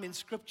time in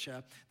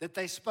Scripture that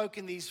they spoke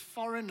in these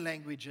foreign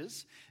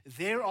languages.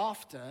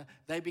 Thereafter,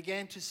 they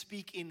began to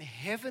speak in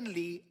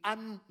heavenly,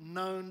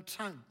 unknown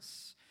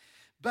tongues.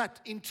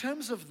 But in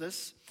terms of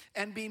this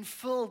and being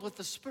filled with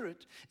the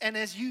Spirit, and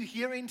as you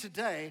hearing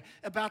today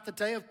about the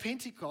day of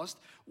Pentecost,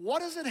 what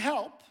does it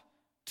help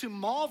to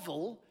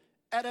marvel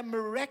at a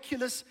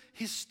miraculous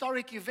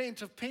historic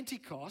event of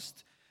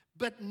Pentecost,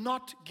 but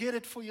not get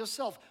it for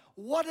yourself?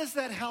 What does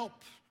that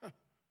help?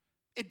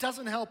 It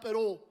doesn't help at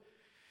all.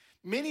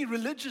 Many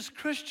religious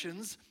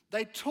Christians,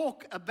 they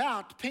talk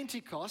about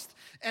Pentecost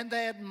and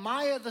they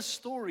admire the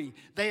story.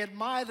 They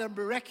admire the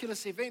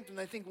miraculous event and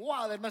they think,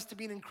 wow, that must have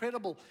been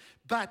incredible.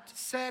 But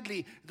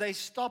sadly, they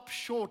stop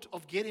short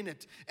of getting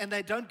it and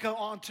they don't go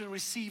on to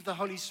receive the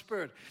Holy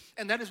Spirit.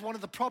 And that is one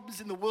of the problems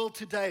in the world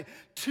today.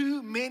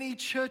 Too many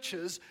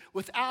churches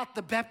without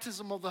the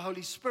baptism of the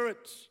Holy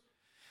Spirit.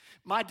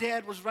 My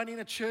dad was running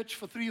a church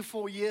for 3 or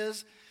 4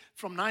 years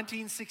from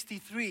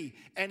 1963,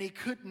 and he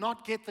could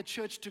not get the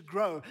church to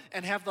grow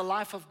and have the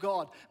life of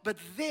God. But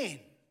then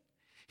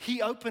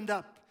he opened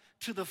up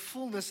to the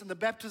fullness and the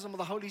baptism of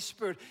the Holy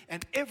Spirit,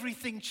 and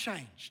everything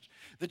changed.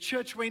 The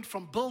church went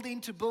from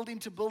building to building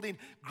to building,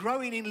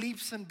 growing in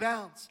leaps and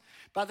bounds.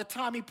 By the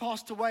time he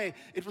passed away,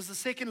 it was the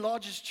second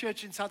largest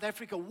church in South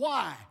Africa.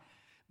 Why?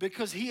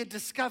 Because he had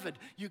discovered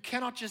you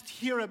cannot just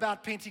hear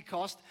about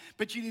Pentecost,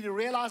 but you need to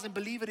realize and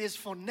believe it is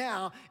for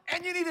now,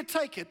 and you need to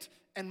take it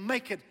and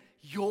make it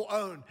your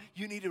own.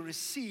 You need to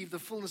receive the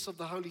fullness of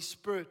the Holy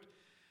Spirit.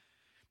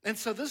 And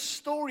so this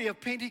story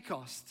of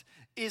Pentecost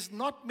is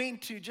not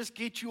meant to just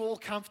get you all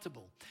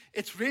comfortable.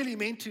 It's really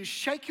meant to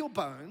shake your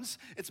bones.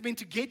 It's meant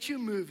to get you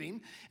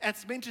moving. And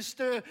it's meant to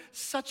stir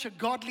such a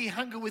godly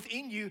hunger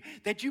within you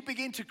that you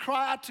begin to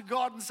cry out to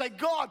God and say,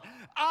 God,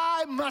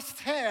 I must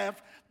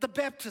have the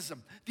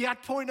baptism, the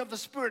outpouring of the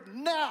Spirit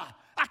now.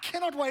 I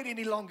cannot wait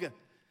any longer.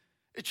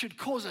 It should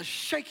cause a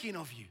shaking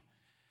of you.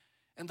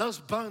 And those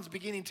bones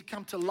beginning to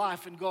come to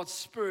life and God's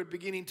Spirit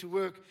beginning to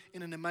work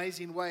in an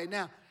amazing way.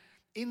 Now,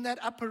 in that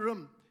upper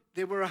room,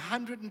 there were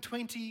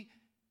 120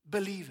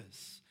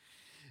 believers.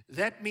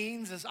 That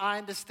means, as I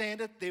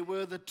understand it, there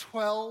were the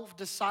 12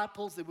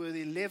 disciples, there were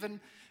the 11,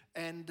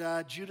 and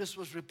Judas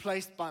was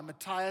replaced by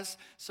Matthias.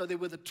 So there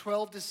were the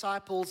 12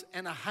 disciples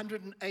and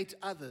 108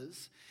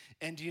 others.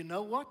 And do you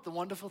know what? The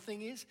wonderful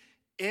thing is,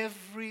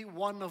 every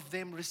one of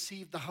them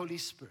received the Holy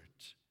Spirit.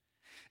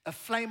 A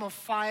flame of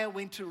fire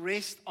went to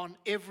rest on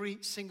every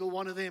single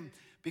one of them.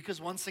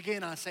 Because once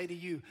again, I say to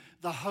you,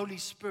 the Holy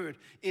Spirit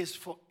is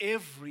for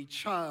every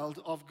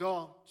child of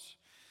God.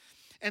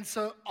 And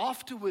so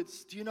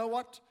afterwards, do you know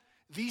what?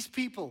 These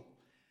people,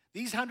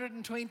 these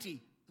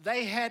 120,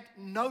 they had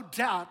no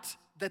doubt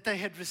that they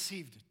had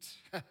received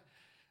it.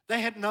 They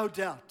had no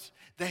doubt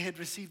they had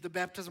received the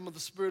baptism of the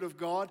Spirit of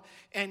God.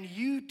 And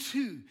you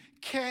too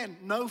can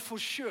know for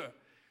sure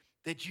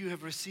that you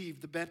have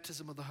received the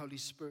baptism of the Holy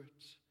Spirit.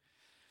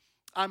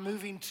 I'm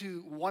moving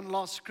to one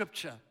last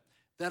scripture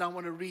that I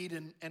want to read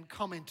and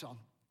comment on.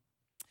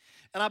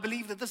 And I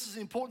believe that this is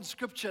an important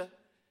scripture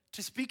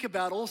to speak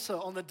about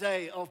also on the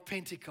day of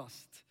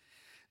Pentecost.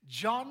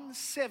 John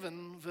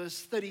 7,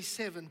 verse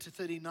 37 to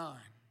 39.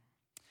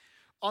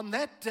 On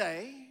that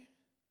day,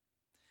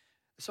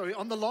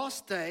 on the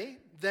last day,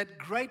 that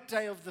great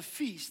day of the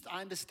feast,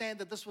 I understand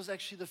that this was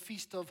actually the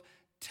Feast of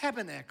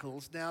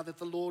Tabernacles now that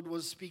the Lord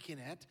was speaking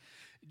at.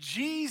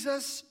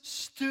 Jesus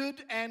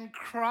stood and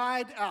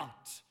cried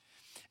out.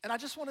 And I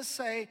just want to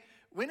say,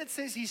 when it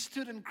says he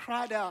stood and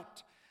cried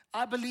out,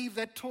 I believe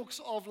that talks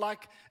of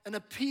like an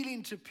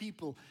appealing to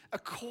people, a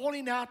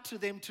calling out to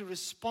them to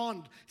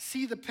respond,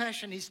 see the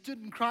passion. He stood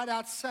and cried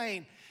out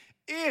saying,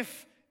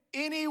 if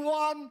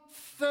anyone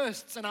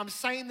thirsts, and I'm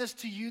saying this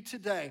to you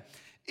today,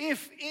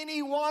 if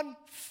anyone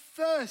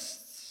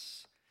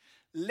thirsts,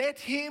 let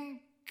him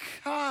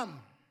come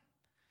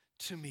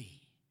to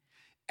me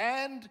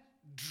and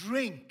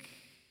drink.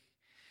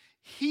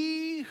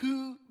 He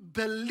who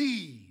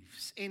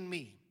believes in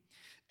me,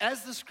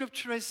 as the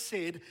scripture has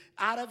said,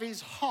 out of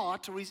his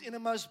heart or his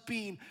innermost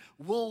being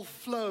will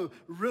flow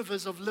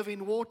rivers of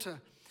living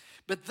water.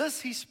 But this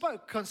he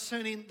spoke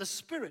concerning the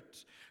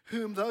Spirit,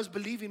 whom those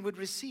believing would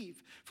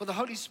receive. For the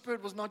Holy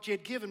Spirit was not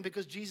yet given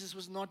because Jesus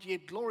was not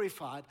yet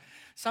glorified.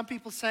 Some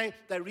people say,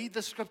 they read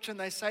the scripture and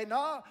they say,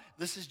 no,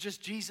 this is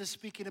just Jesus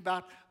speaking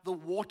about the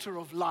water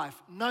of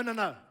life.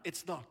 No,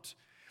 it's not.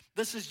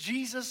 This is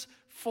Jesus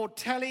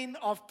foretelling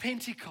of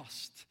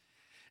Pentecost.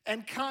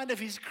 And kind of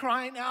he's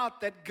crying out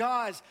that,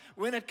 guys,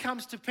 when it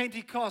comes to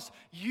Pentecost,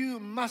 you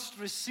must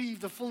receive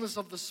the fullness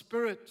of the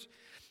Spirit.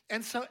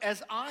 And so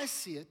as I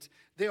see it,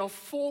 there are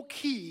 4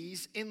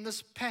 keys in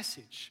this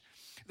passage.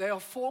 There are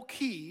 4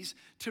 keys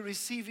to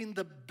receiving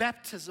the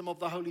baptism of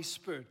the Holy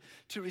Spirit,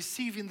 to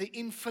receiving the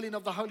infilling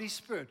of the Holy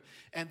Spirit.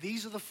 And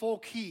these are the 4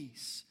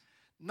 keys.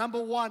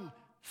 Number 1,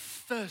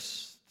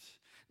 thirst.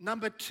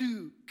 Number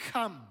 2,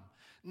 come.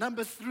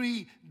 Number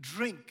 3,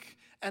 drink.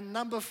 And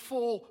number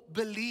 4,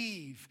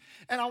 believe.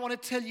 And I want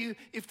to tell you,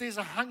 if there's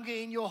a hunger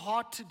in your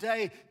heart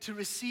today to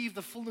receive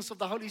the fullness of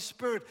the Holy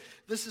Spirit,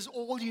 this is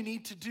all you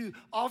need to do.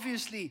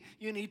 Obviously,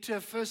 you need to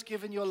have first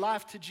given your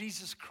life to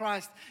Jesus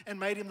Christ and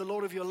made him the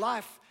Lord of your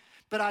life.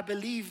 But I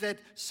believe that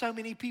so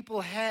many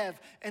people have.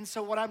 And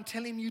so what I'm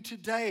telling you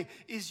today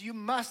is you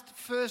must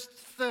first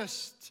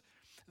thirst.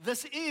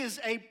 This is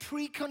a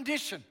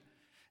precondition.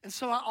 And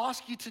so I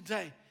ask you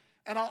today,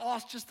 and I'll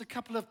ask just a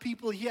couple of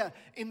people here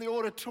in the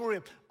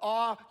auditorium,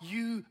 are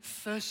you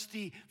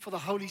thirsty for the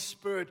Holy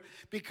Spirit?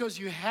 Because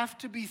you have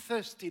to be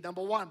thirsty,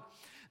 number 1.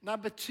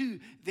 Number 2,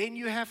 then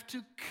you have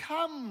to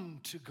come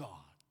to God.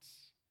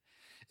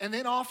 And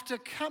then after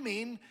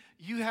coming,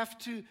 you have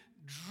to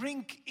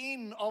drink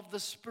in of the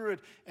Spirit,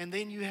 and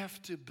then you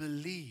have to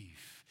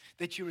believe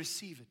that you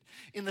receive it.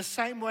 In the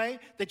same way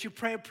that you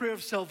pray a prayer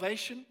of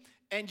salvation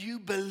and you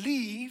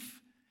believe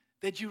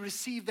that you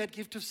receive that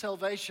gift of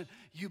salvation,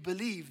 you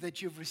believe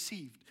that you've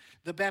received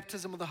the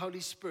baptism of the Holy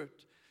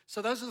Spirit.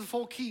 So those are the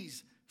 4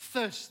 keys.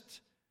 Thirst,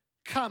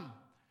 come,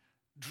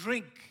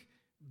 drink,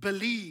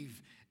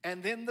 believe.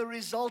 And then the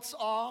results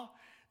are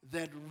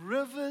that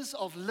rivers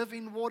of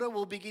living water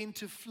will begin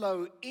to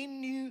flow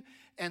in you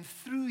and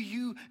through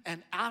you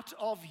and out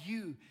of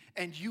you.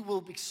 And you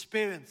will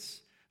experience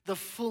the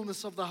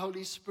fullness of the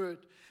Holy Spirit,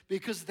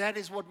 because that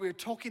is what we're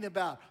talking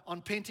about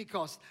on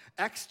Pentecost.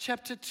 Acts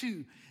chapter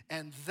 2.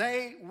 And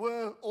they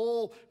were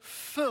all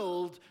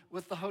filled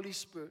with the Holy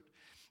Spirit.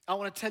 I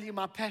want to tell you,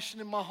 my passion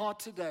in my heart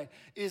today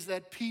is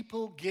that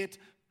people get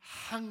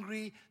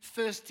hungry,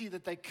 thirsty,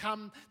 that they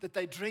come, that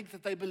they drink,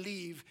 that they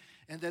believe,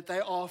 and that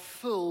they are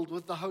filled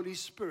with the Holy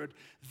Spirit.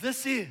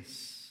 This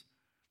is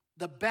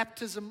the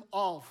baptism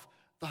of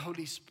the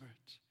Holy Spirit.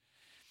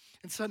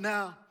 And so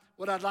now,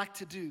 what I'd like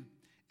to do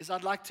is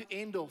I'd like to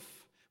end off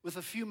with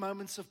a few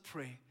moments of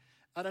prayer.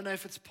 I don't know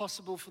if it's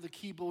possible for the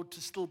keyboard to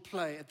still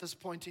play at this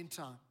point in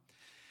time.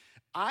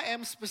 I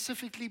am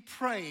specifically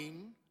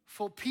praying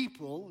for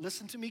people.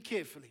 Listen to me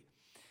carefully.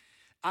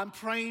 I'm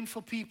praying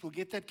for people.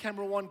 Get that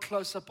camera 1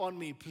 close up on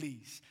me,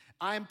 please.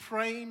 I'm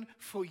praying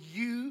for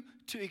you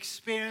to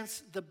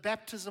experience the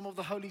baptism of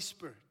the Holy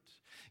Spirit.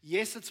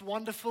 Yes, it's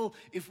wonderful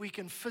if we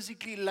can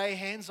physically lay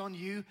hands on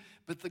you,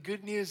 but the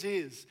good news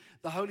is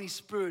the Holy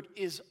Spirit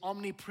is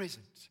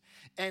omnipresent,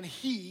 and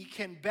He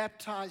can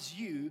baptize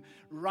you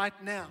right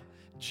now.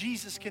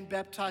 Jesus can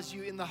baptize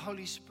you in the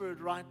Holy Spirit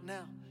right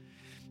now.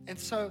 And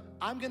so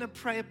I'm going to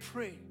pray a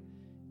prayer.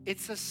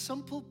 It's a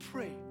simple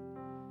prayer,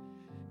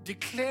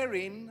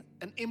 declaring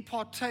an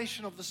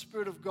impartation of the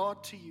Spirit of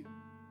God to you.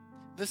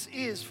 This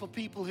is for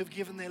people who've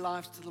given their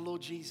lives to the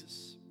Lord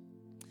Jesus.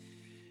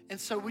 And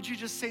so would you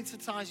just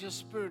sensitize your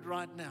spirit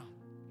right now?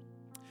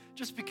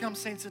 Just become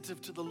sensitive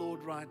to the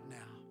Lord right now.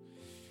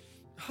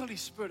 Holy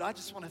Spirit, I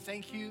just want to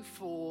thank you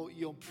for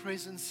your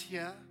presence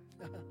here.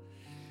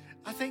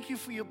 I thank you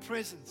for your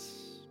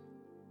presence.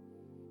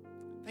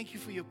 Thank you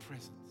for your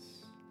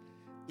presence.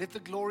 Let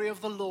the glory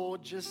of the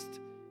Lord just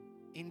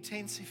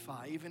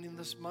intensify even in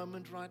this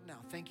moment right now.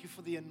 Thank you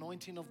for the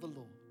anointing of the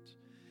Lord.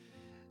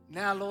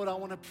 Now, Lord, I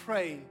want to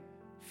pray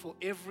for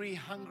every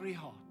hungry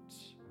heart.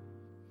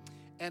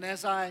 And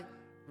as I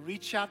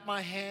reach out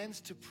my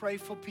hands to pray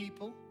for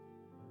people,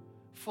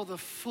 for the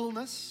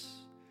fullness,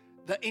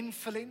 the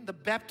infilling, the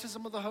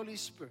baptism of the Holy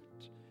Spirit,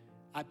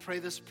 I pray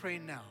this prayer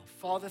now.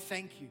 Father,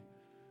 thank you.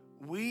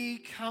 We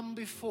come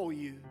before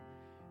you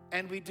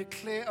and we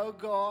declare, oh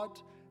God,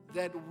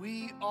 that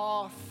we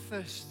are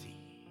thirsty.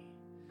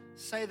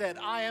 Say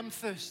that, I am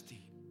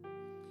thirsty.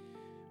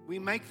 We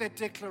make that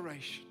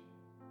declaration.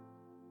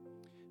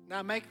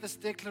 Now make this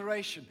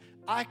declaration.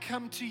 I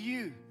come to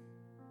you.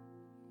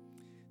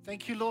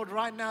 Thank you, Lord,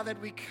 right now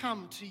that we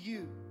come to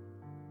you.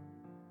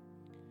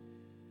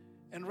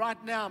 And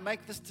right now,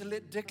 make this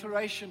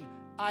declaration.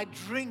 I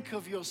drink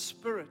of your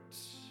Spirit.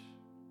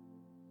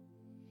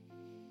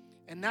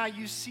 And now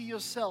you see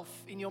yourself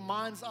in your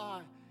mind's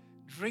eye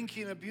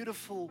drinking a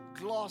beautiful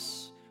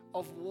glass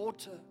of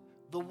water,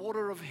 the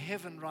water of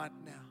heaven right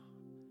now.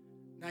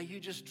 Now you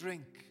just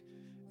drink,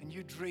 and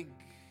you drink,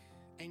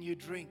 and you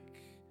drink,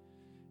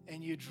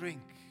 and you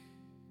drink.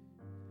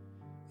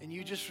 And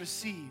you just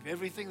receive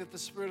everything that the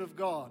Spirit of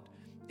God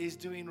is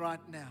doing right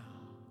now.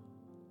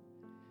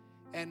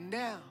 And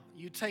now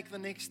you take the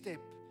next step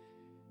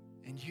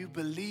and you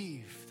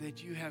believe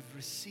that you have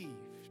received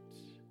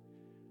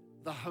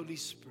the Holy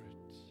Spirit.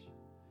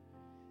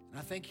 And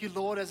I thank you,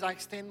 Lord, as I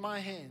extend my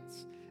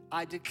hands,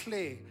 I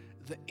declare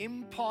the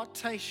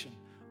impartation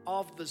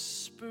of the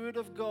Spirit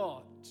of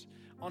God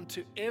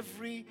onto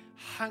every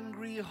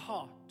hungry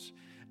heart.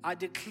 I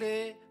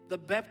declare the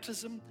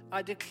baptism,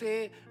 I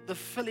declare the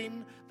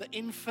filling, the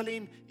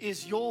infilling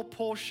is your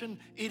portion.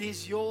 It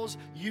is yours.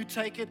 You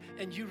take it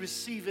and you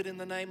receive it in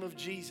the name of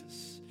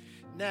Jesus.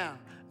 Now,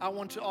 I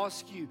want to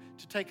ask you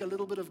to take a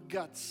little bit of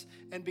guts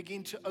and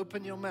begin to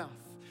open your mouth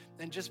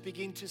and just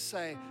begin to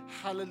say,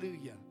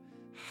 hallelujah,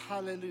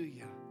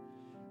 hallelujah,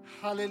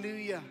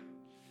 hallelujah,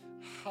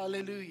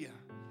 hallelujah,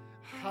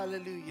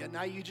 hallelujah.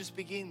 Now you just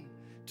begin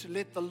to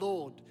let the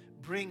Lord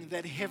bring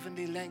that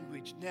heavenly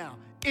language now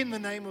in the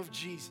name of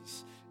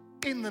Jesus.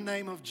 In the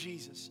name of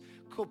Jesus.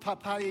 You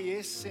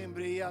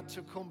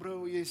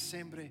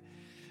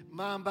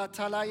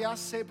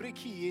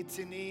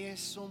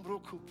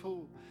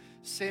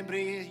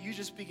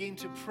just begin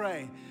to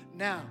pray.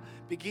 Now,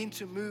 begin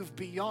to move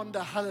beyond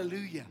the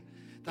hallelujah.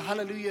 The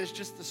hallelujah is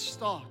just the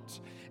start.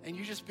 And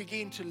you just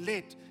begin to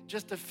let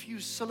just a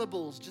few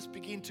syllables just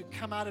begin to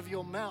come out of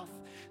your mouth.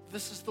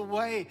 This is the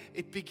way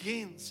it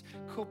begins.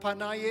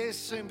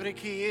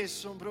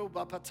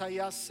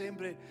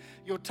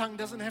 Your tongue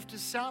doesn't have to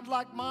sound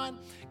like mine.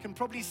 It can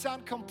probably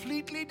sound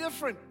completely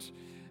different.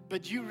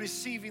 But you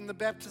receiving the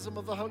baptism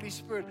of the Holy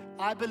Spirit,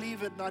 I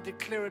believe it and I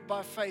declare it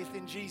by faith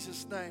in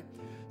Jesus' name.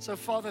 So,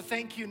 Father,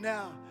 thank you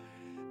now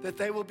that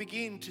they will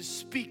begin to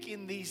speak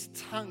in these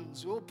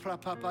tongues.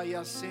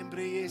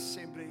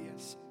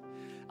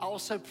 I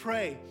also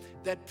pray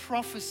that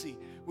prophecy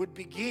would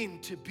begin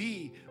to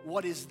be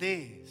what is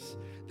theirs,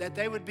 that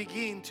they would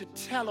begin to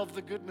tell of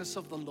the goodness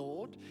of the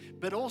Lord,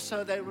 but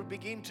also they would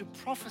begin to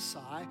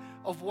prophesy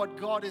of what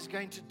God is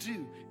going to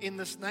do in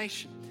this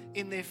nation,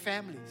 in their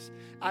families.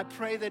 I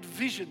pray that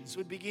visions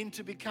would begin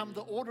to become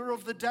the order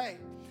of the day.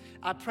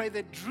 I pray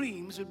that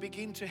dreams would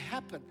begin to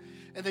happen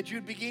and that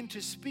you'd begin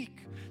to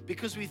speak,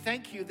 because we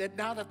thank you that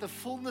now that the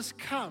fullness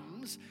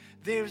comes,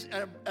 there's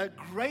a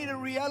greater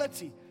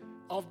reality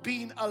of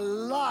being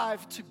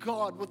alive to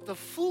God with the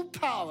full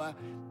power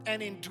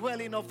and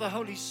indwelling of the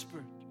Holy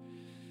Spirit.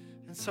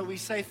 And so we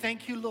say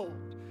thank you,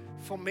 Lord,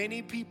 for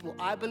many people,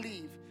 I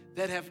believe,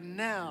 that have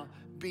now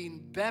been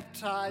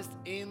baptized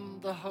in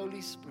the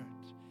Holy Spirit.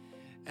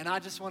 And I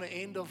just want to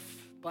end off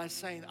by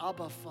saying,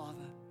 Abba,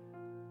 Father,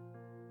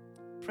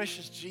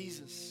 precious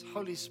Jesus,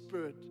 Holy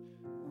Spirit,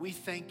 we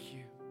thank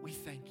you. We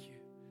thank you.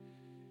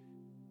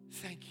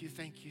 Thank you,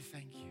 thank you,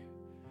 thank you.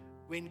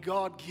 When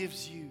God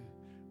gives you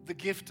the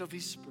gift of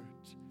His Spirit,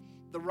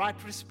 the right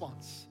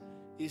response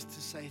is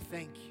to say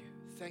thank you.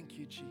 Thank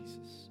you,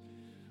 Jesus.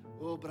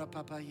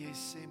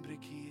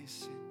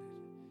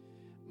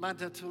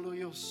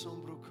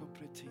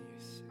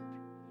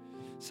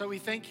 So we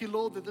thank you,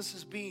 Lord, that this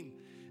has been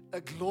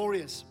a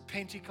glorious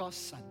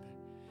Pentecost Sunday.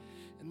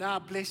 And now I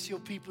bless your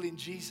people in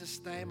Jesus'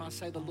 name. I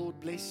say the Lord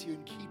bless you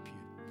and keep you.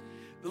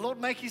 The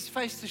Lord make his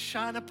face to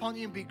shine upon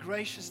you and be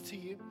gracious to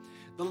you.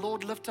 The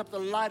Lord lift up the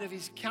light of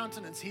his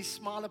countenance, his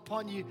smile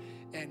upon you,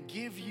 and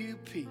give you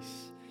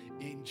peace.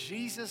 In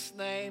Jesus'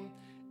 name,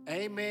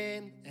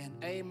 amen and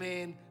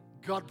amen.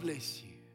 God bless you.